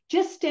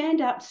 Just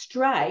stand up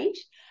straight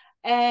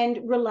and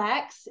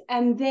relax,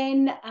 and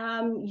then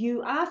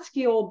you ask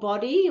your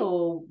body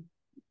or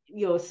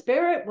your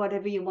spirit,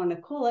 whatever you want to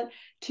call it,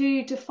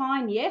 to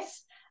define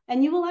yes,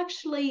 and you will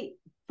actually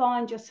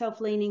find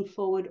yourself leaning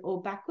forward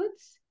or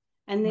backwards,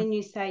 and then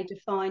you say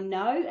define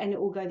no, and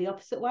it will go the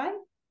opposite way.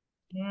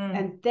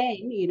 And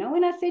then,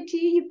 when I said to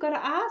you, you've got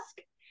to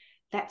ask,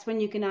 that's when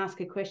you can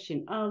ask a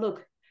question. Oh,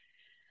 look,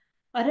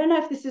 I don't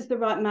know if this is the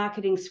right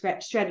marketing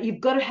strategy. You've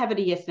got to have it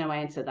a yes, no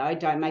answer, though.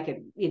 Don't make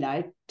it,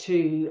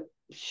 too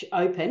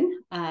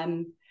open.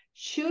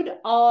 Should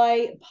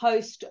I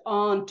post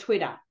on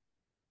Twitter?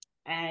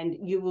 And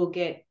you will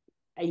get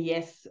a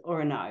yes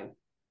or a no.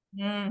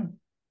 Mm.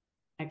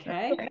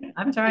 Okay.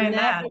 I'm trying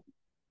that.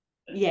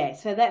 Yeah,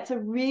 so that's a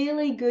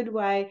really good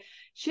way.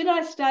 Should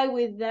I stay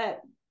with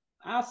that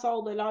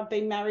arsehole that I've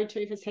been married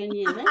to for 10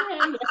 years?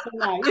 Yes or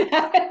no?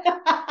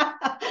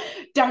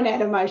 Don't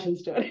add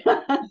emotions to it.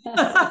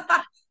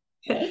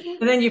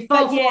 And then you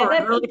fall But yeah,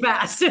 forward really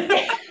fast.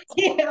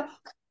 yeah,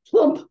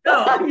 plump.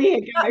 Oh. There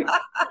you go.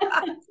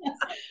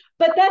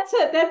 But that's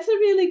a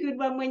really good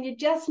one when you're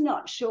just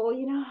not sure,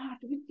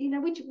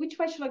 which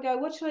way should I go?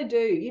 What should I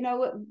do?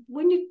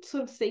 When you're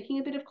sort of seeking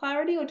a bit of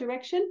clarity or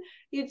direction,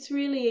 it's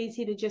really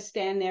easy to just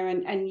stand there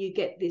and you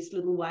get this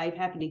little wave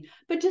happening.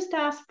 But just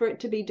ask for it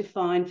to be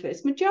defined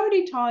first.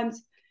 Majority of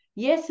times,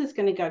 yes is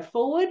going to go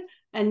forward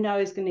and no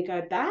is going to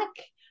go back.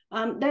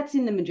 That's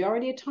in the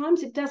majority of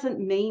times. It doesn't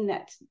mean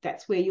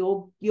that's where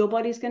your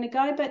body's going to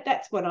go, but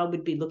that's what I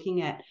would be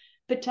looking at.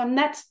 But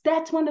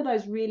that's one of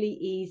those really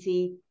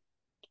easy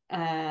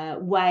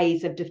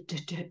ways of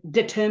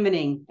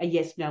determining a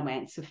yes/no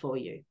answer for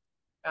you.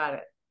 Got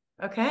it.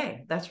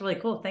 Okay, that's really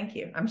cool. Thank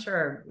you. I'm sure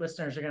our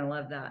listeners are going to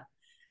love that.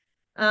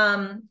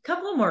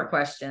 Couple more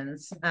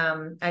questions.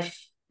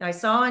 I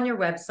saw on your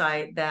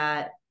website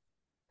that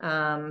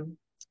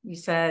you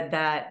said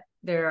that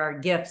there are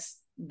gifts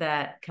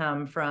that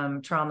come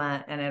from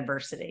trauma and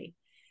adversity,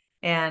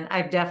 and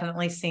I've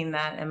definitely seen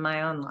that in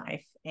my own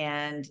life,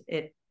 and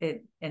it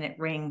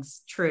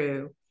rings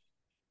true.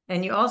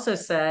 And you also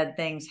said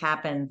things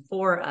happen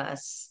for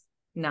us,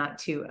 not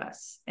to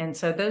us. And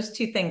so those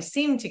two things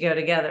seem to go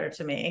together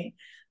to me.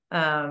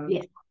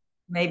 Yes.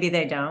 Maybe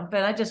they don't,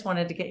 but I just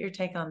wanted to get your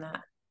take on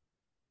that.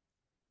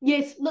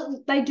 Yes,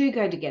 look, they do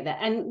go together.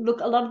 And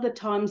look, a lot of the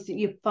times that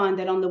you find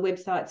that on the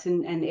websites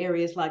and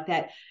areas like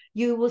that,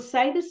 you will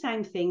say the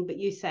same thing, but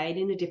you say it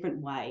in a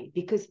different way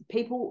because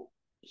people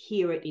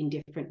hear it in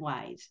different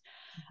ways.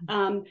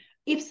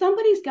 If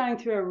somebody's going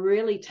through a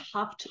really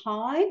tough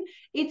time,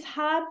 it's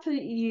hard for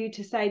you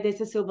to say there's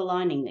a silver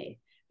lining there.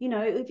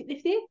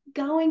 If they're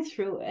going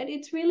through it,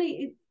 it's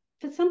really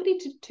for somebody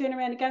to turn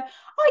around and go,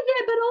 oh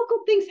yeah, but all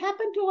good things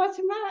happen to us,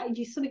 and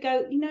you sort of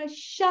go,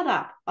 shut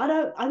up. I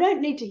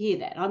don't need to hear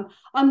that.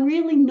 I'm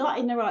really not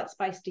in the right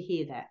space to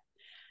hear that.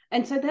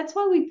 And so that's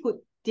why we put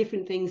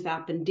different things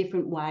up in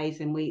different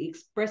ways and we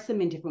express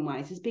them in different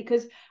ways, is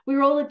because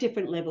we're all at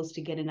different levels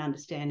to get an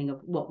understanding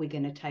of what we're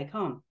going to take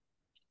on.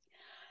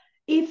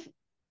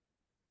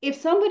 If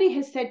somebody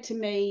has said to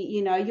me,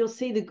 you'll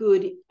see the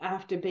good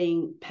after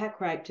being pack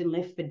raped and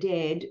left for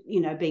dead,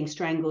 being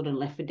strangled and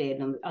left for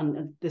dead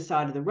on the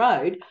side of the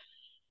road,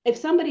 if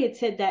somebody had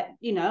said that,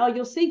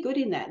 you'll see good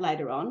in that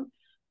later on,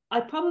 I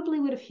probably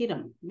would have hit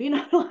them,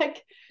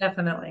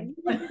 Definitely.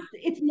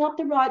 It's not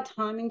the right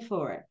timing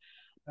for it.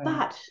 Right.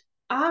 But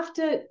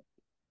after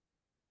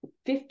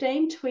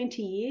 15,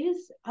 20 years,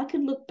 I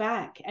can look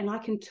back and I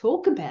can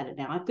talk about it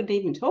now. I couldn't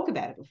even talk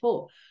about it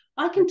before.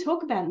 I can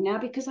talk about it now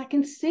because I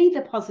can see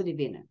the positive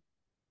in it.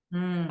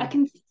 I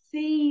can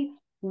see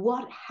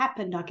what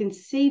happened. I can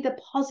see the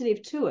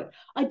positive to it.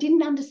 I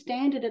didn't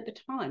understand it at the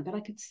time, but I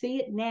could see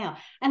it now.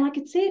 And I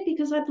could see it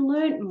because I've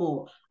learned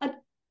more. I'd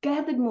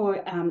gathered more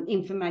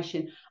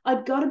information.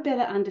 I'd got a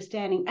better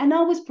understanding. And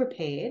I was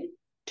prepared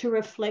to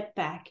reflect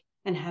back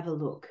and have a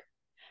look.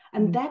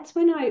 And that's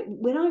when I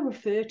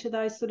refer to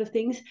those sort of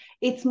things,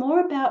 it's more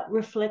about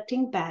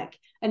reflecting back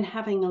and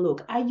having a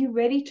look. Are you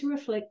ready to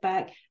reflect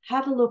back,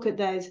 have a look at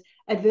those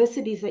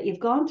adversities that you've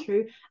gone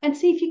through and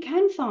see if you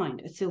can find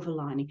a silver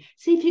lining,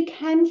 see if you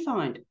can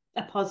find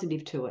a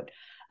positive to it.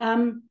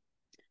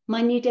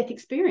 My near-death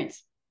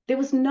experience, there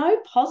was no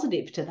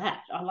positive to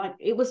that.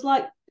 It was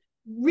like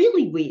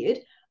really weird.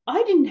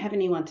 I didn't have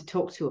anyone to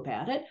talk to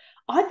about it.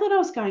 I thought I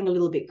was going a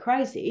little bit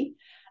crazy.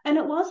 And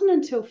it wasn't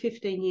until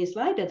 15 years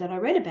later that I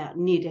read about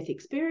near-death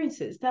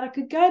experiences that I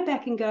could go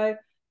back and go,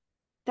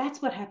 that's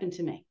what happened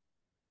to me.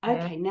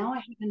 Okay, now I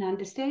have an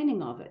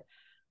understanding of it.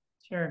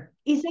 Sure.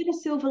 Is that a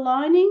silver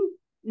lining?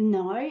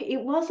 No,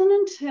 it wasn't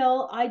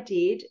until I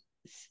did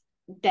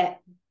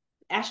that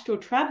astral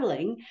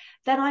traveling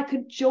that I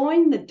could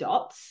join the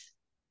dots.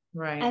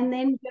 Right. And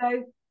then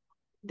go,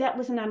 that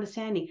was an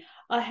understanding.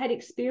 I had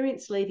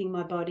experienced leaving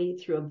my body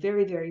through a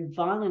very, very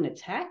violent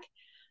attack.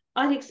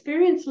 I'd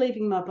experienced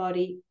leaving my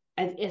body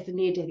as a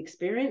near-death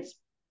experience.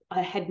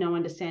 I had no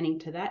understanding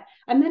to that.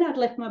 And then I'd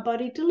left my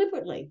body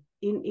deliberately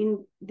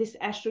in this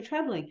astral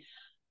traveling.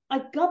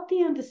 I got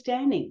the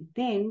understanding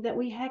then that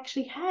we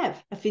actually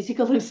have a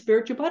physical and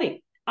spiritual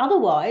body.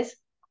 Otherwise,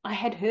 I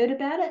had heard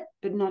about it,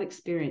 but not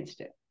experienced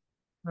it.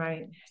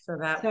 Right. So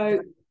that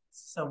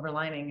silver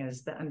lining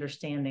is the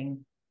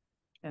understanding.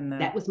 And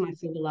that was my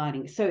silver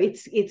lining. So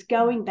it's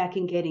going back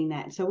and getting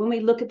that. So when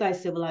we look at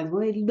those silver linings,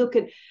 when we look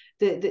at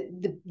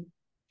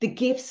the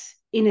gifts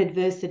in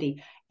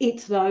adversity,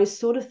 it's those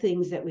sort of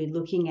things that we're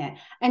looking at.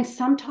 And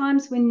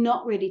sometimes we're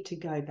not ready to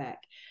go back.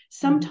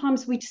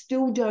 Sometimes we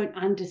still don't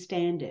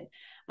understand it.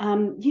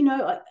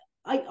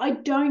 I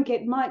don't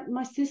get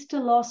my sister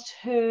lost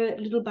her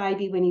little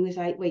baby when he was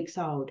 8 weeks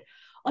old.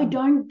 I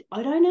don't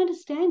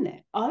understand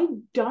that. I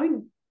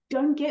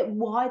don't get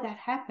why that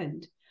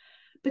happened.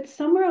 But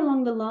somewhere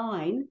along the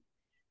line,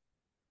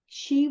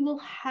 she will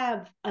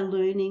have a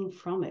learning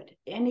from it.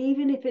 And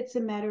even if it's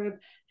a matter of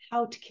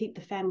how to keep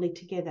the family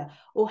together,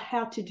 or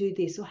how to do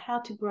this, or how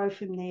to grow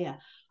from there,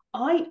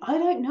 I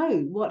don't know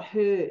what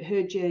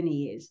her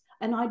journey is,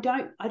 and I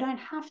don't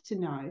have to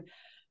know.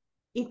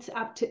 It's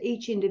up to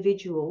each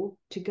individual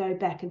to go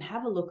back and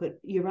have a look at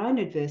your own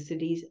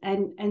adversities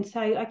and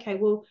say, okay,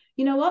 well,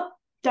 you know what?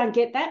 Don't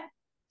get that.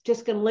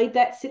 Just going to leave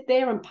that sit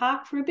there and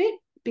park for a bit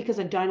because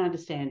I don't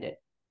understand it.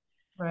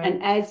 Right.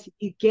 And as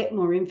you get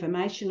more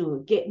information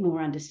or get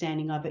more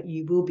understanding of it,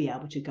 you will be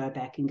able to go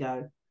back and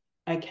go,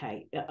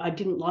 okay, I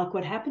didn't like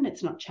what happened.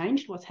 It's not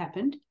changed what's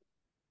happened,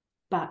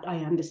 but I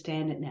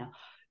understand it now.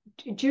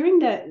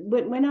 During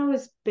when I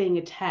was being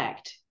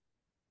attacked,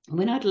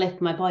 when I'd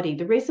left my body,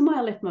 the reason why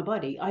I left my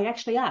body, I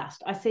actually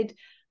asked, I said,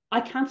 I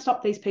can't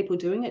stop these people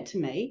doing it to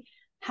me.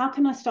 How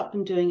can I stop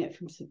them doing it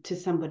to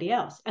somebody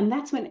else? And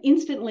that's when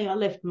instantly I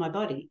left my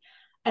body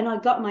and I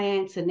got my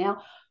answer.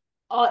 Now,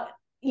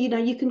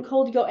 you can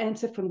call your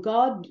answer from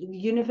God, the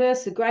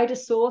universe, the greater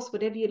source,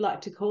 whatever you'd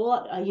like to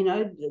call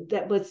it.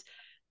 That was,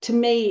 to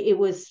me, it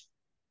was,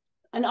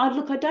 and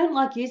I don't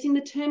like using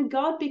the term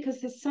God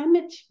because there's so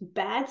much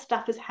bad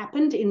stuff has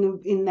happened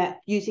in that,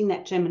 using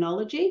that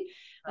terminology,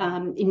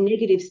 in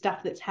negative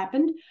stuff that's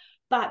happened.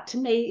 But to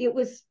me, it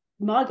was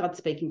my God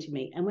speaking to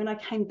me. And when I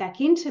came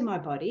back into my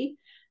body,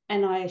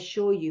 and I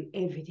assure you,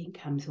 everything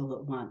comes all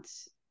at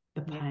once.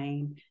 The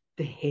pain,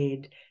 the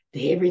head,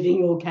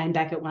 everything all came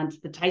back at once,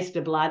 the taste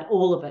of blood,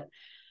 all of it.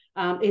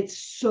 It's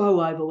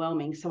so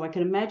overwhelming. So I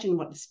can imagine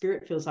what the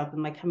spirit feels like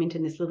when they come into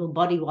this little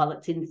body while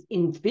it's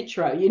in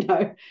vitro,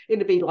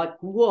 it'd be like,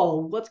 whoa,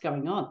 what's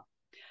going on?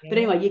 Yeah. But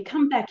anyway, you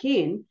come back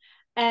in,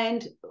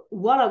 and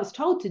what I was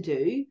told to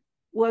do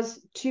was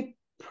to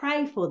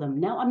pray for them.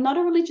 Now, I'm not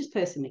a religious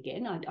person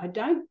again. I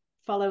don't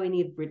follow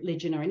any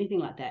religion or anything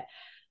like that.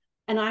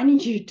 And I only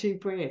do 2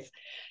 prayers.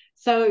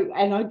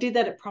 And I did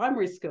that at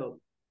primary school.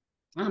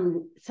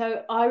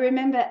 So I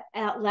remember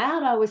out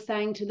loud, I was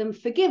saying to them,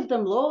 forgive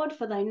them, Lord,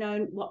 for they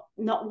know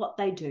not what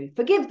they do.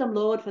 Forgive them,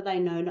 Lord, for they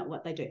know not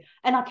what they do.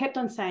 And I kept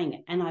on saying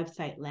it, and I'd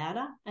say it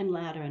louder and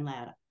louder and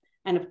louder.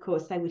 And of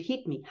course, they would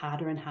hit me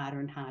harder and harder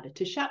and harder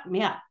to shut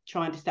me up,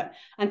 trying to stop,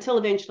 until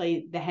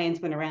eventually the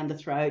hands went around the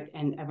throat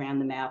and around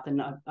the mouth,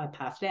 and I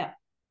passed out.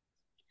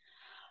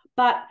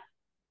 But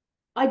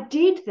I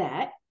did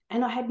that,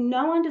 and I had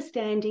no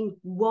understanding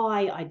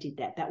why I did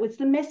that. That was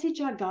the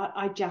message I got.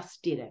 I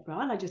just did it,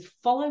 right? I just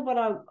followed what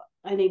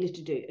I needed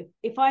to do.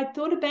 If I had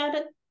thought about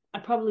it, I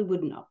probably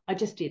wouldn't have. I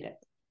just did it.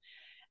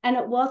 And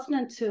it wasn't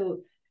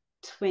until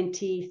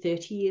 20,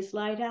 30 years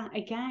later,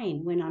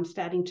 again, when I'm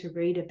starting to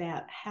read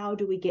about how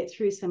do we get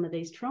through some of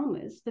these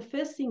traumas, the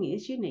first thing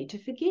is you need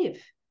to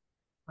forgive.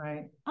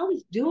 Right. I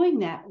was doing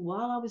that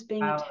while I was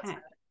being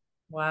attacked.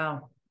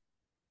 Wow.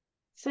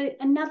 So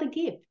another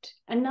gift,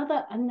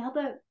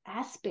 another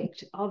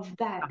aspect of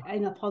that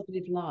in a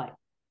positive light.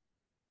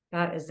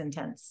 That is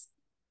intense.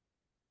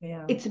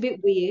 Yeah. It's a bit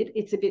weird.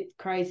 It's a bit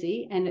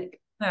crazy, and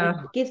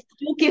it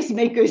still gives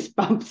me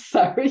goosebumps.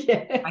 So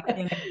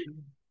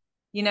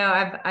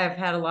yeah. I've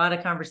had a lot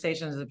of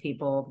conversations with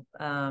people.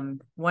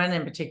 One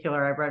in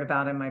particular I wrote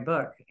about in my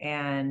book,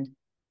 and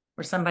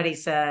where somebody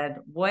said,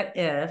 what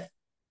if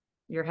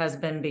your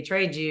husband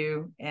betrayed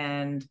you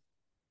and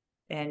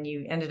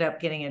you ended up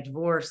getting a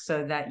divorce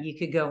so that you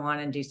could go on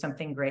and do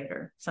something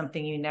greater,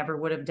 something you never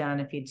would have done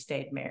if you'd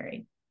stayed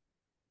married?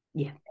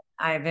 Yeah.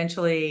 I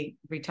eventually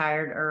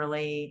retired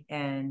early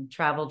and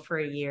traveled for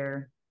a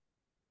year.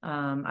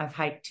 I've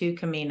hiked 2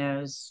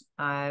 Caminos.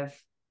 I've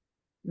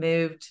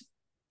moved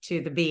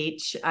to the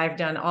beach. I've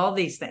done all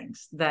these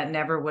things that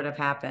never would have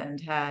happened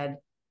had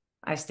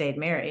I stayed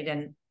married.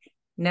 And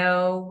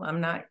no,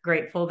 I'm not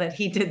grateful that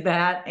he did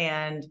that.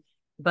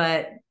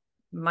 But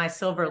my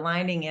silver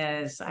lining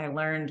is I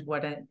learned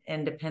what an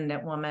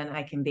independent woman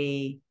I can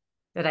be,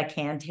 that I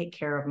can take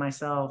care of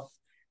myself,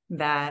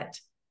 that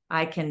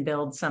I can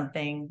build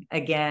something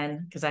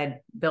again, because I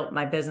built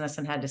my business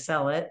and had to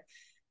sell it.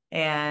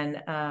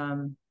 And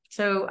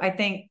so I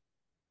think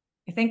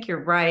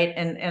you're right.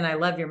 And I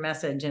love your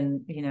message.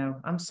 And,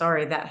 I'm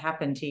sorry that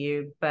happened to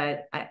you,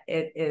 but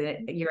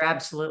you're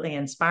absolutely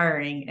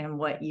inspiring in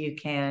what you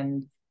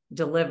can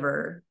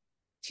deliver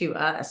to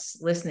us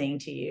listening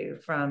to you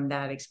from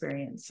that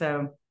experience.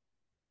 So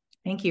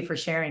thank you for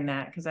sharing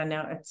that, because I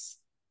know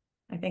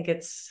I think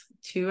it's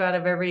 2 out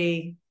of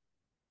every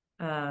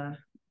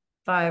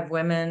 5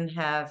 women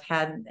have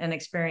had an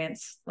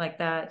experience like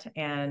that.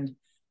 And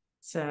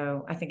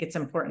so I think it's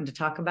important to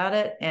talk about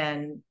it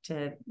and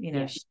to,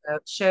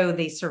 show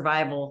the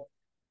survival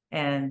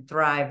and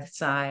thrive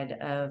side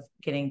of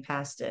getting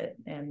past it.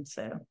 And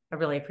so I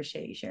really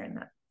appreciate you sharing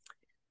that.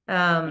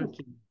 Thank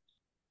you.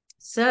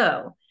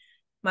 So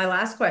my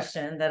last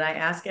question that I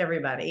ask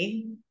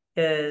everybody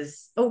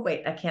is, oh,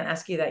 wait, I can't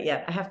ask you that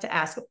yet. I have to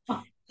ask,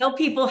 tell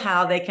people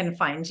how they can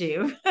find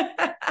you.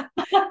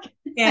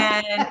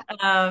 And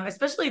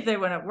especially if they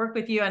want to work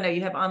with you. I know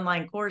you have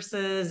online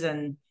courses,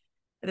 and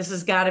this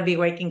has got to be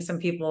waking some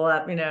people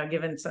up,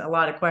 given a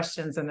lot of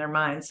questions in their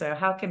minds. So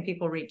how can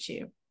people reach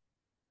you?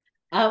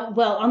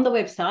 Well, on the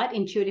website,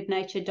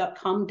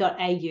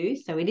 intuitivenature.com.au.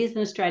 So it is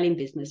an Australian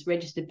business,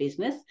 registered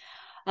business.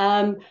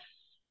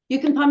 You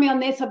can find me on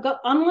there. So I've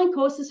got online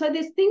courses. So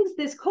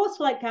there's course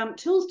like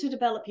tools to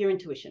develop your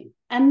intuition.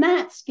 And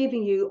that's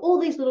giving you all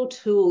these little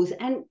tools.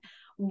 And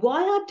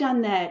why I've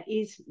done that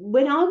is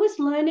when I was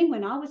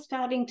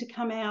starting to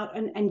come out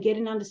and get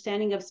an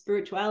understanding of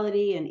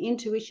spirituality and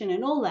intuition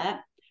and all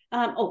that,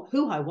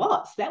 who I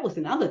was, that was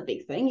another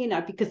big thing,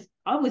 because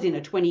I was in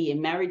a 20-year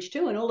marriage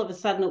too. And all of a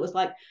sudden it was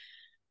like,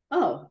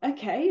 oh,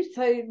 okay,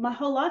 so my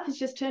whole life has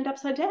just turned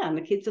upside down.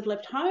 The kids have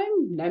left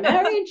home, no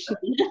marriage,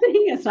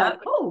 nothing. It's like,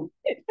 oh,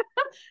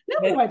 now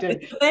what do I do?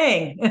 It's a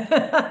thing.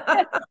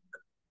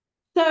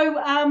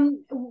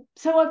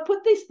 So I've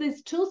put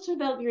these tools to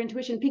develop your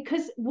intuition,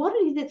 because what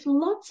it is, it's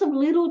lots of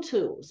little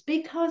tools,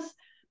 because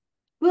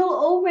we'll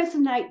all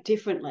resonate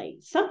differently.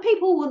 Some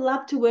people would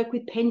love to work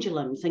with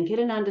pendulums and get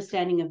an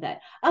understanding of that.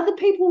 Other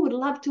people would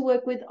love to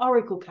work with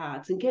oracle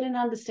cards and get an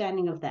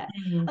understanding of that.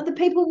 Mm-hmm. Other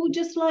people would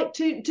just like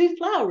to do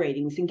flower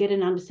readings and get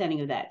an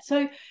understanding of that.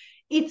 So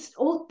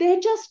they're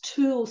just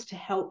tools to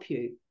help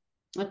you.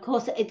 Of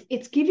course,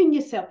 it's giving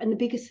yourself, and the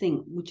biggest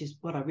thing, which is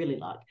what I really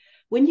like,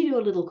 when you do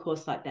a little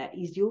course like that,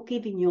 is you're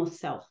giving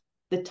yourself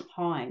the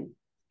time.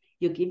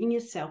 You're giving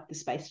yourself the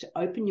space to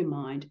open your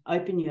mind,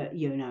 open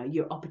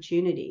your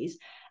opportunities,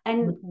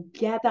 and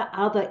gather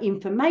other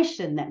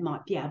information that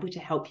might be able to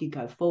help you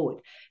go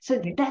forward.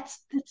 So that's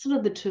sort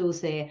of the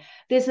tools there.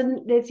 There's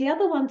the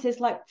other ones. There's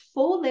like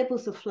 4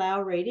 levels of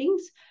flower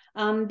readings,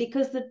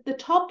 because the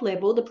top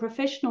level, the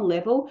professional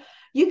level,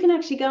 you can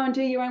actually go and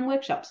do your own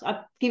workshops. I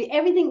give you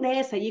everything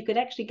there, so you could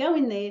actually go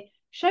in there,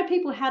 show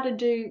people how to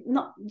do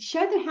a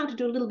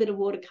little bit of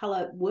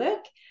watercolor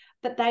work.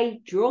 But they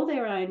draw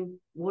their own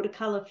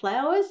watercolor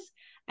flowers,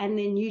 and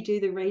then you do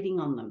the reading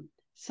on them.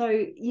 So,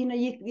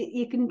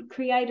 you can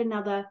create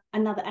another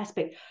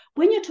aspect.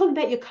 When you're talking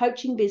about your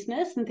coaching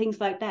business and things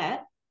like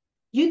that,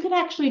 you could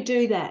actually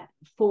do that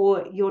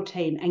for your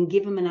team and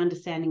give them an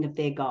understanding of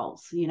their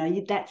goals.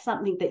 That's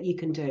something that you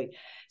can do.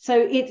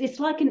 So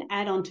it's like an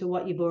add-on to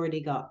what you've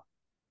already got.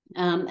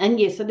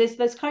 So there's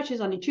those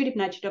coaches on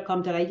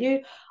intuitivenature.com.au.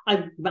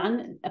 I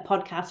run a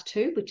podcast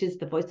too, which is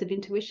The Voice of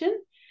Intuition.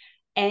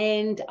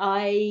 And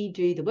I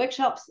do the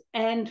workshops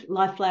and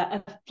live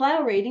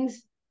flower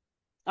readings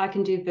I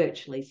can do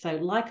virtually. So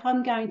like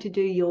I'm going to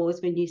do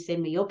yours when you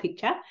send me your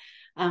picture,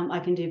 I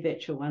can do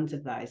virtual ones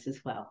of those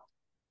as well.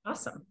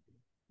 Awesome.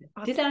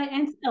 Did I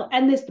answer? Oh,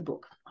 and there's the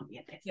book. Oh,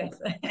 yeah, yes.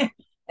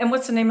 And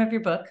what's the name of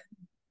your book?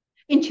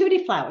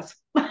 Intuitive Flowers.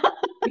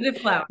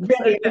 Intuitive Flowers.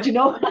 Very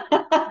original.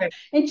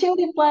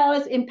 Intuitive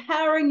Flowers,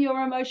 empowering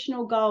your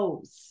emotional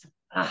goals.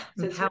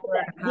 So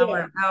power.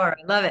 I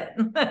love it.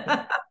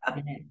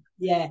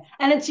 Yeah.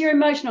 And it's your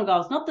emotional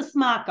goals, not the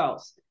smart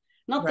goals,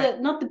 not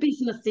the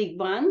businessy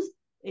ones.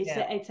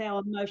 It's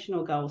our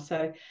emotional goals.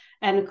 So,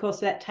 and of course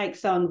that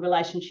takes on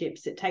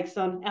relationships, it takes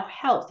on our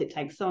health, it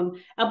takes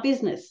on our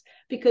business,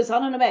 because I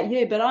don't know about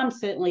you, but I'm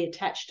certainly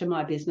attached to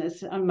my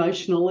business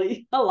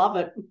emotionally. I love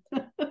it.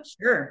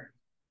 Sure.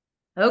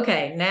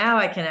 Okay. Now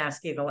I can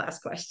ask you the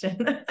last question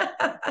that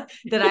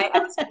I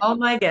ask all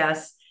my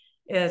guests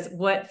is,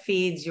 what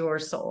feeds your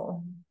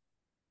soul?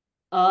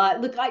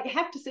 Look, I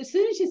have to say, as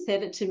soon as you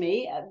said it to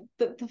me,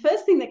 the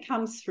first thing that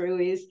comes through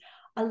is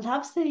I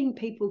love seeing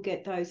people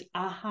get those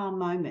aha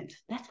moments.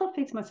 That's what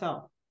feeds my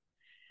soul.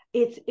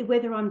 It's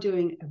whether I'm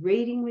doing a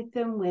reading with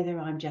them, whether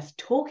I'm just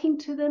talking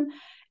to them.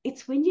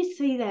 It's when you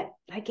see that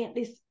they get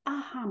this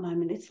aha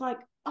moment. It's like,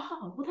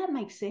 oh, well, that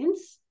makes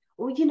sense.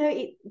 Or,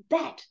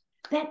 that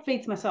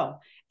feeds my soul.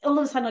 All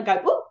of a sudden I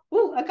go,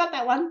 oh, I got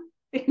that one.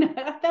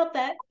 I felt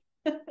that.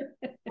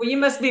 Well, you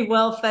must be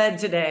well fed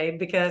today,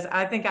 because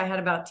I think I had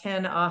about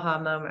 10 aha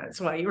moments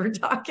while you were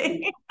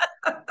talking.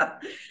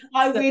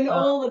 I win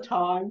all the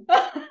time.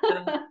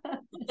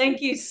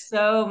 Thank you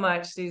so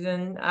much,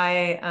 Susan.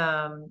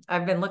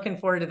 I've been looking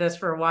forward to this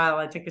for a while.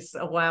 It took us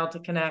a while to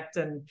connect,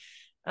 and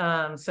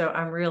so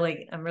I'm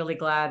really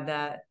glad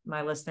that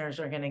my listeners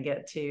are going to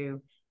get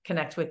to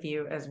connect with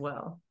you as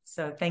well.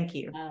 So thank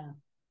you.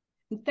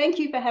 Thank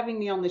you for having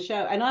me on the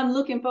show, and I'm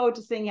looking forward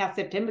to seeing how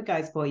September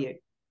goes for you.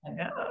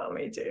 Oh,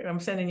 me too. I'm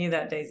sending you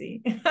that,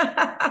 Daisy.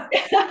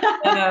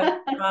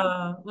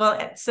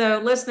 Well, so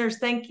listeners,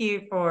 thank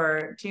you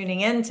for tuning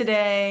in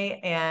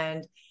today.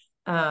 And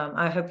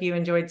I hope you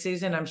enjoyed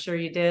Susan. I'm sure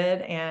you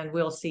did. And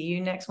we'll see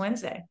you next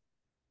Wednesday.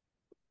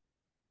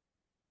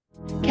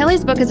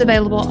 Kelly's book is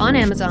available on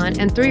Amazon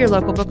and through your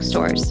local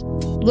bookstores.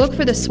 Look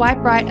for The Swipe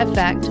Right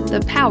Effect, the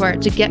power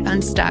to get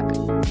unstuck.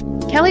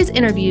 Kelly's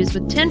interviews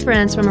with 10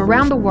 friends from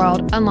around the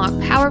world unlock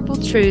powerful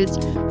truths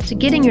to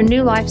getting your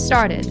new life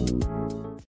started.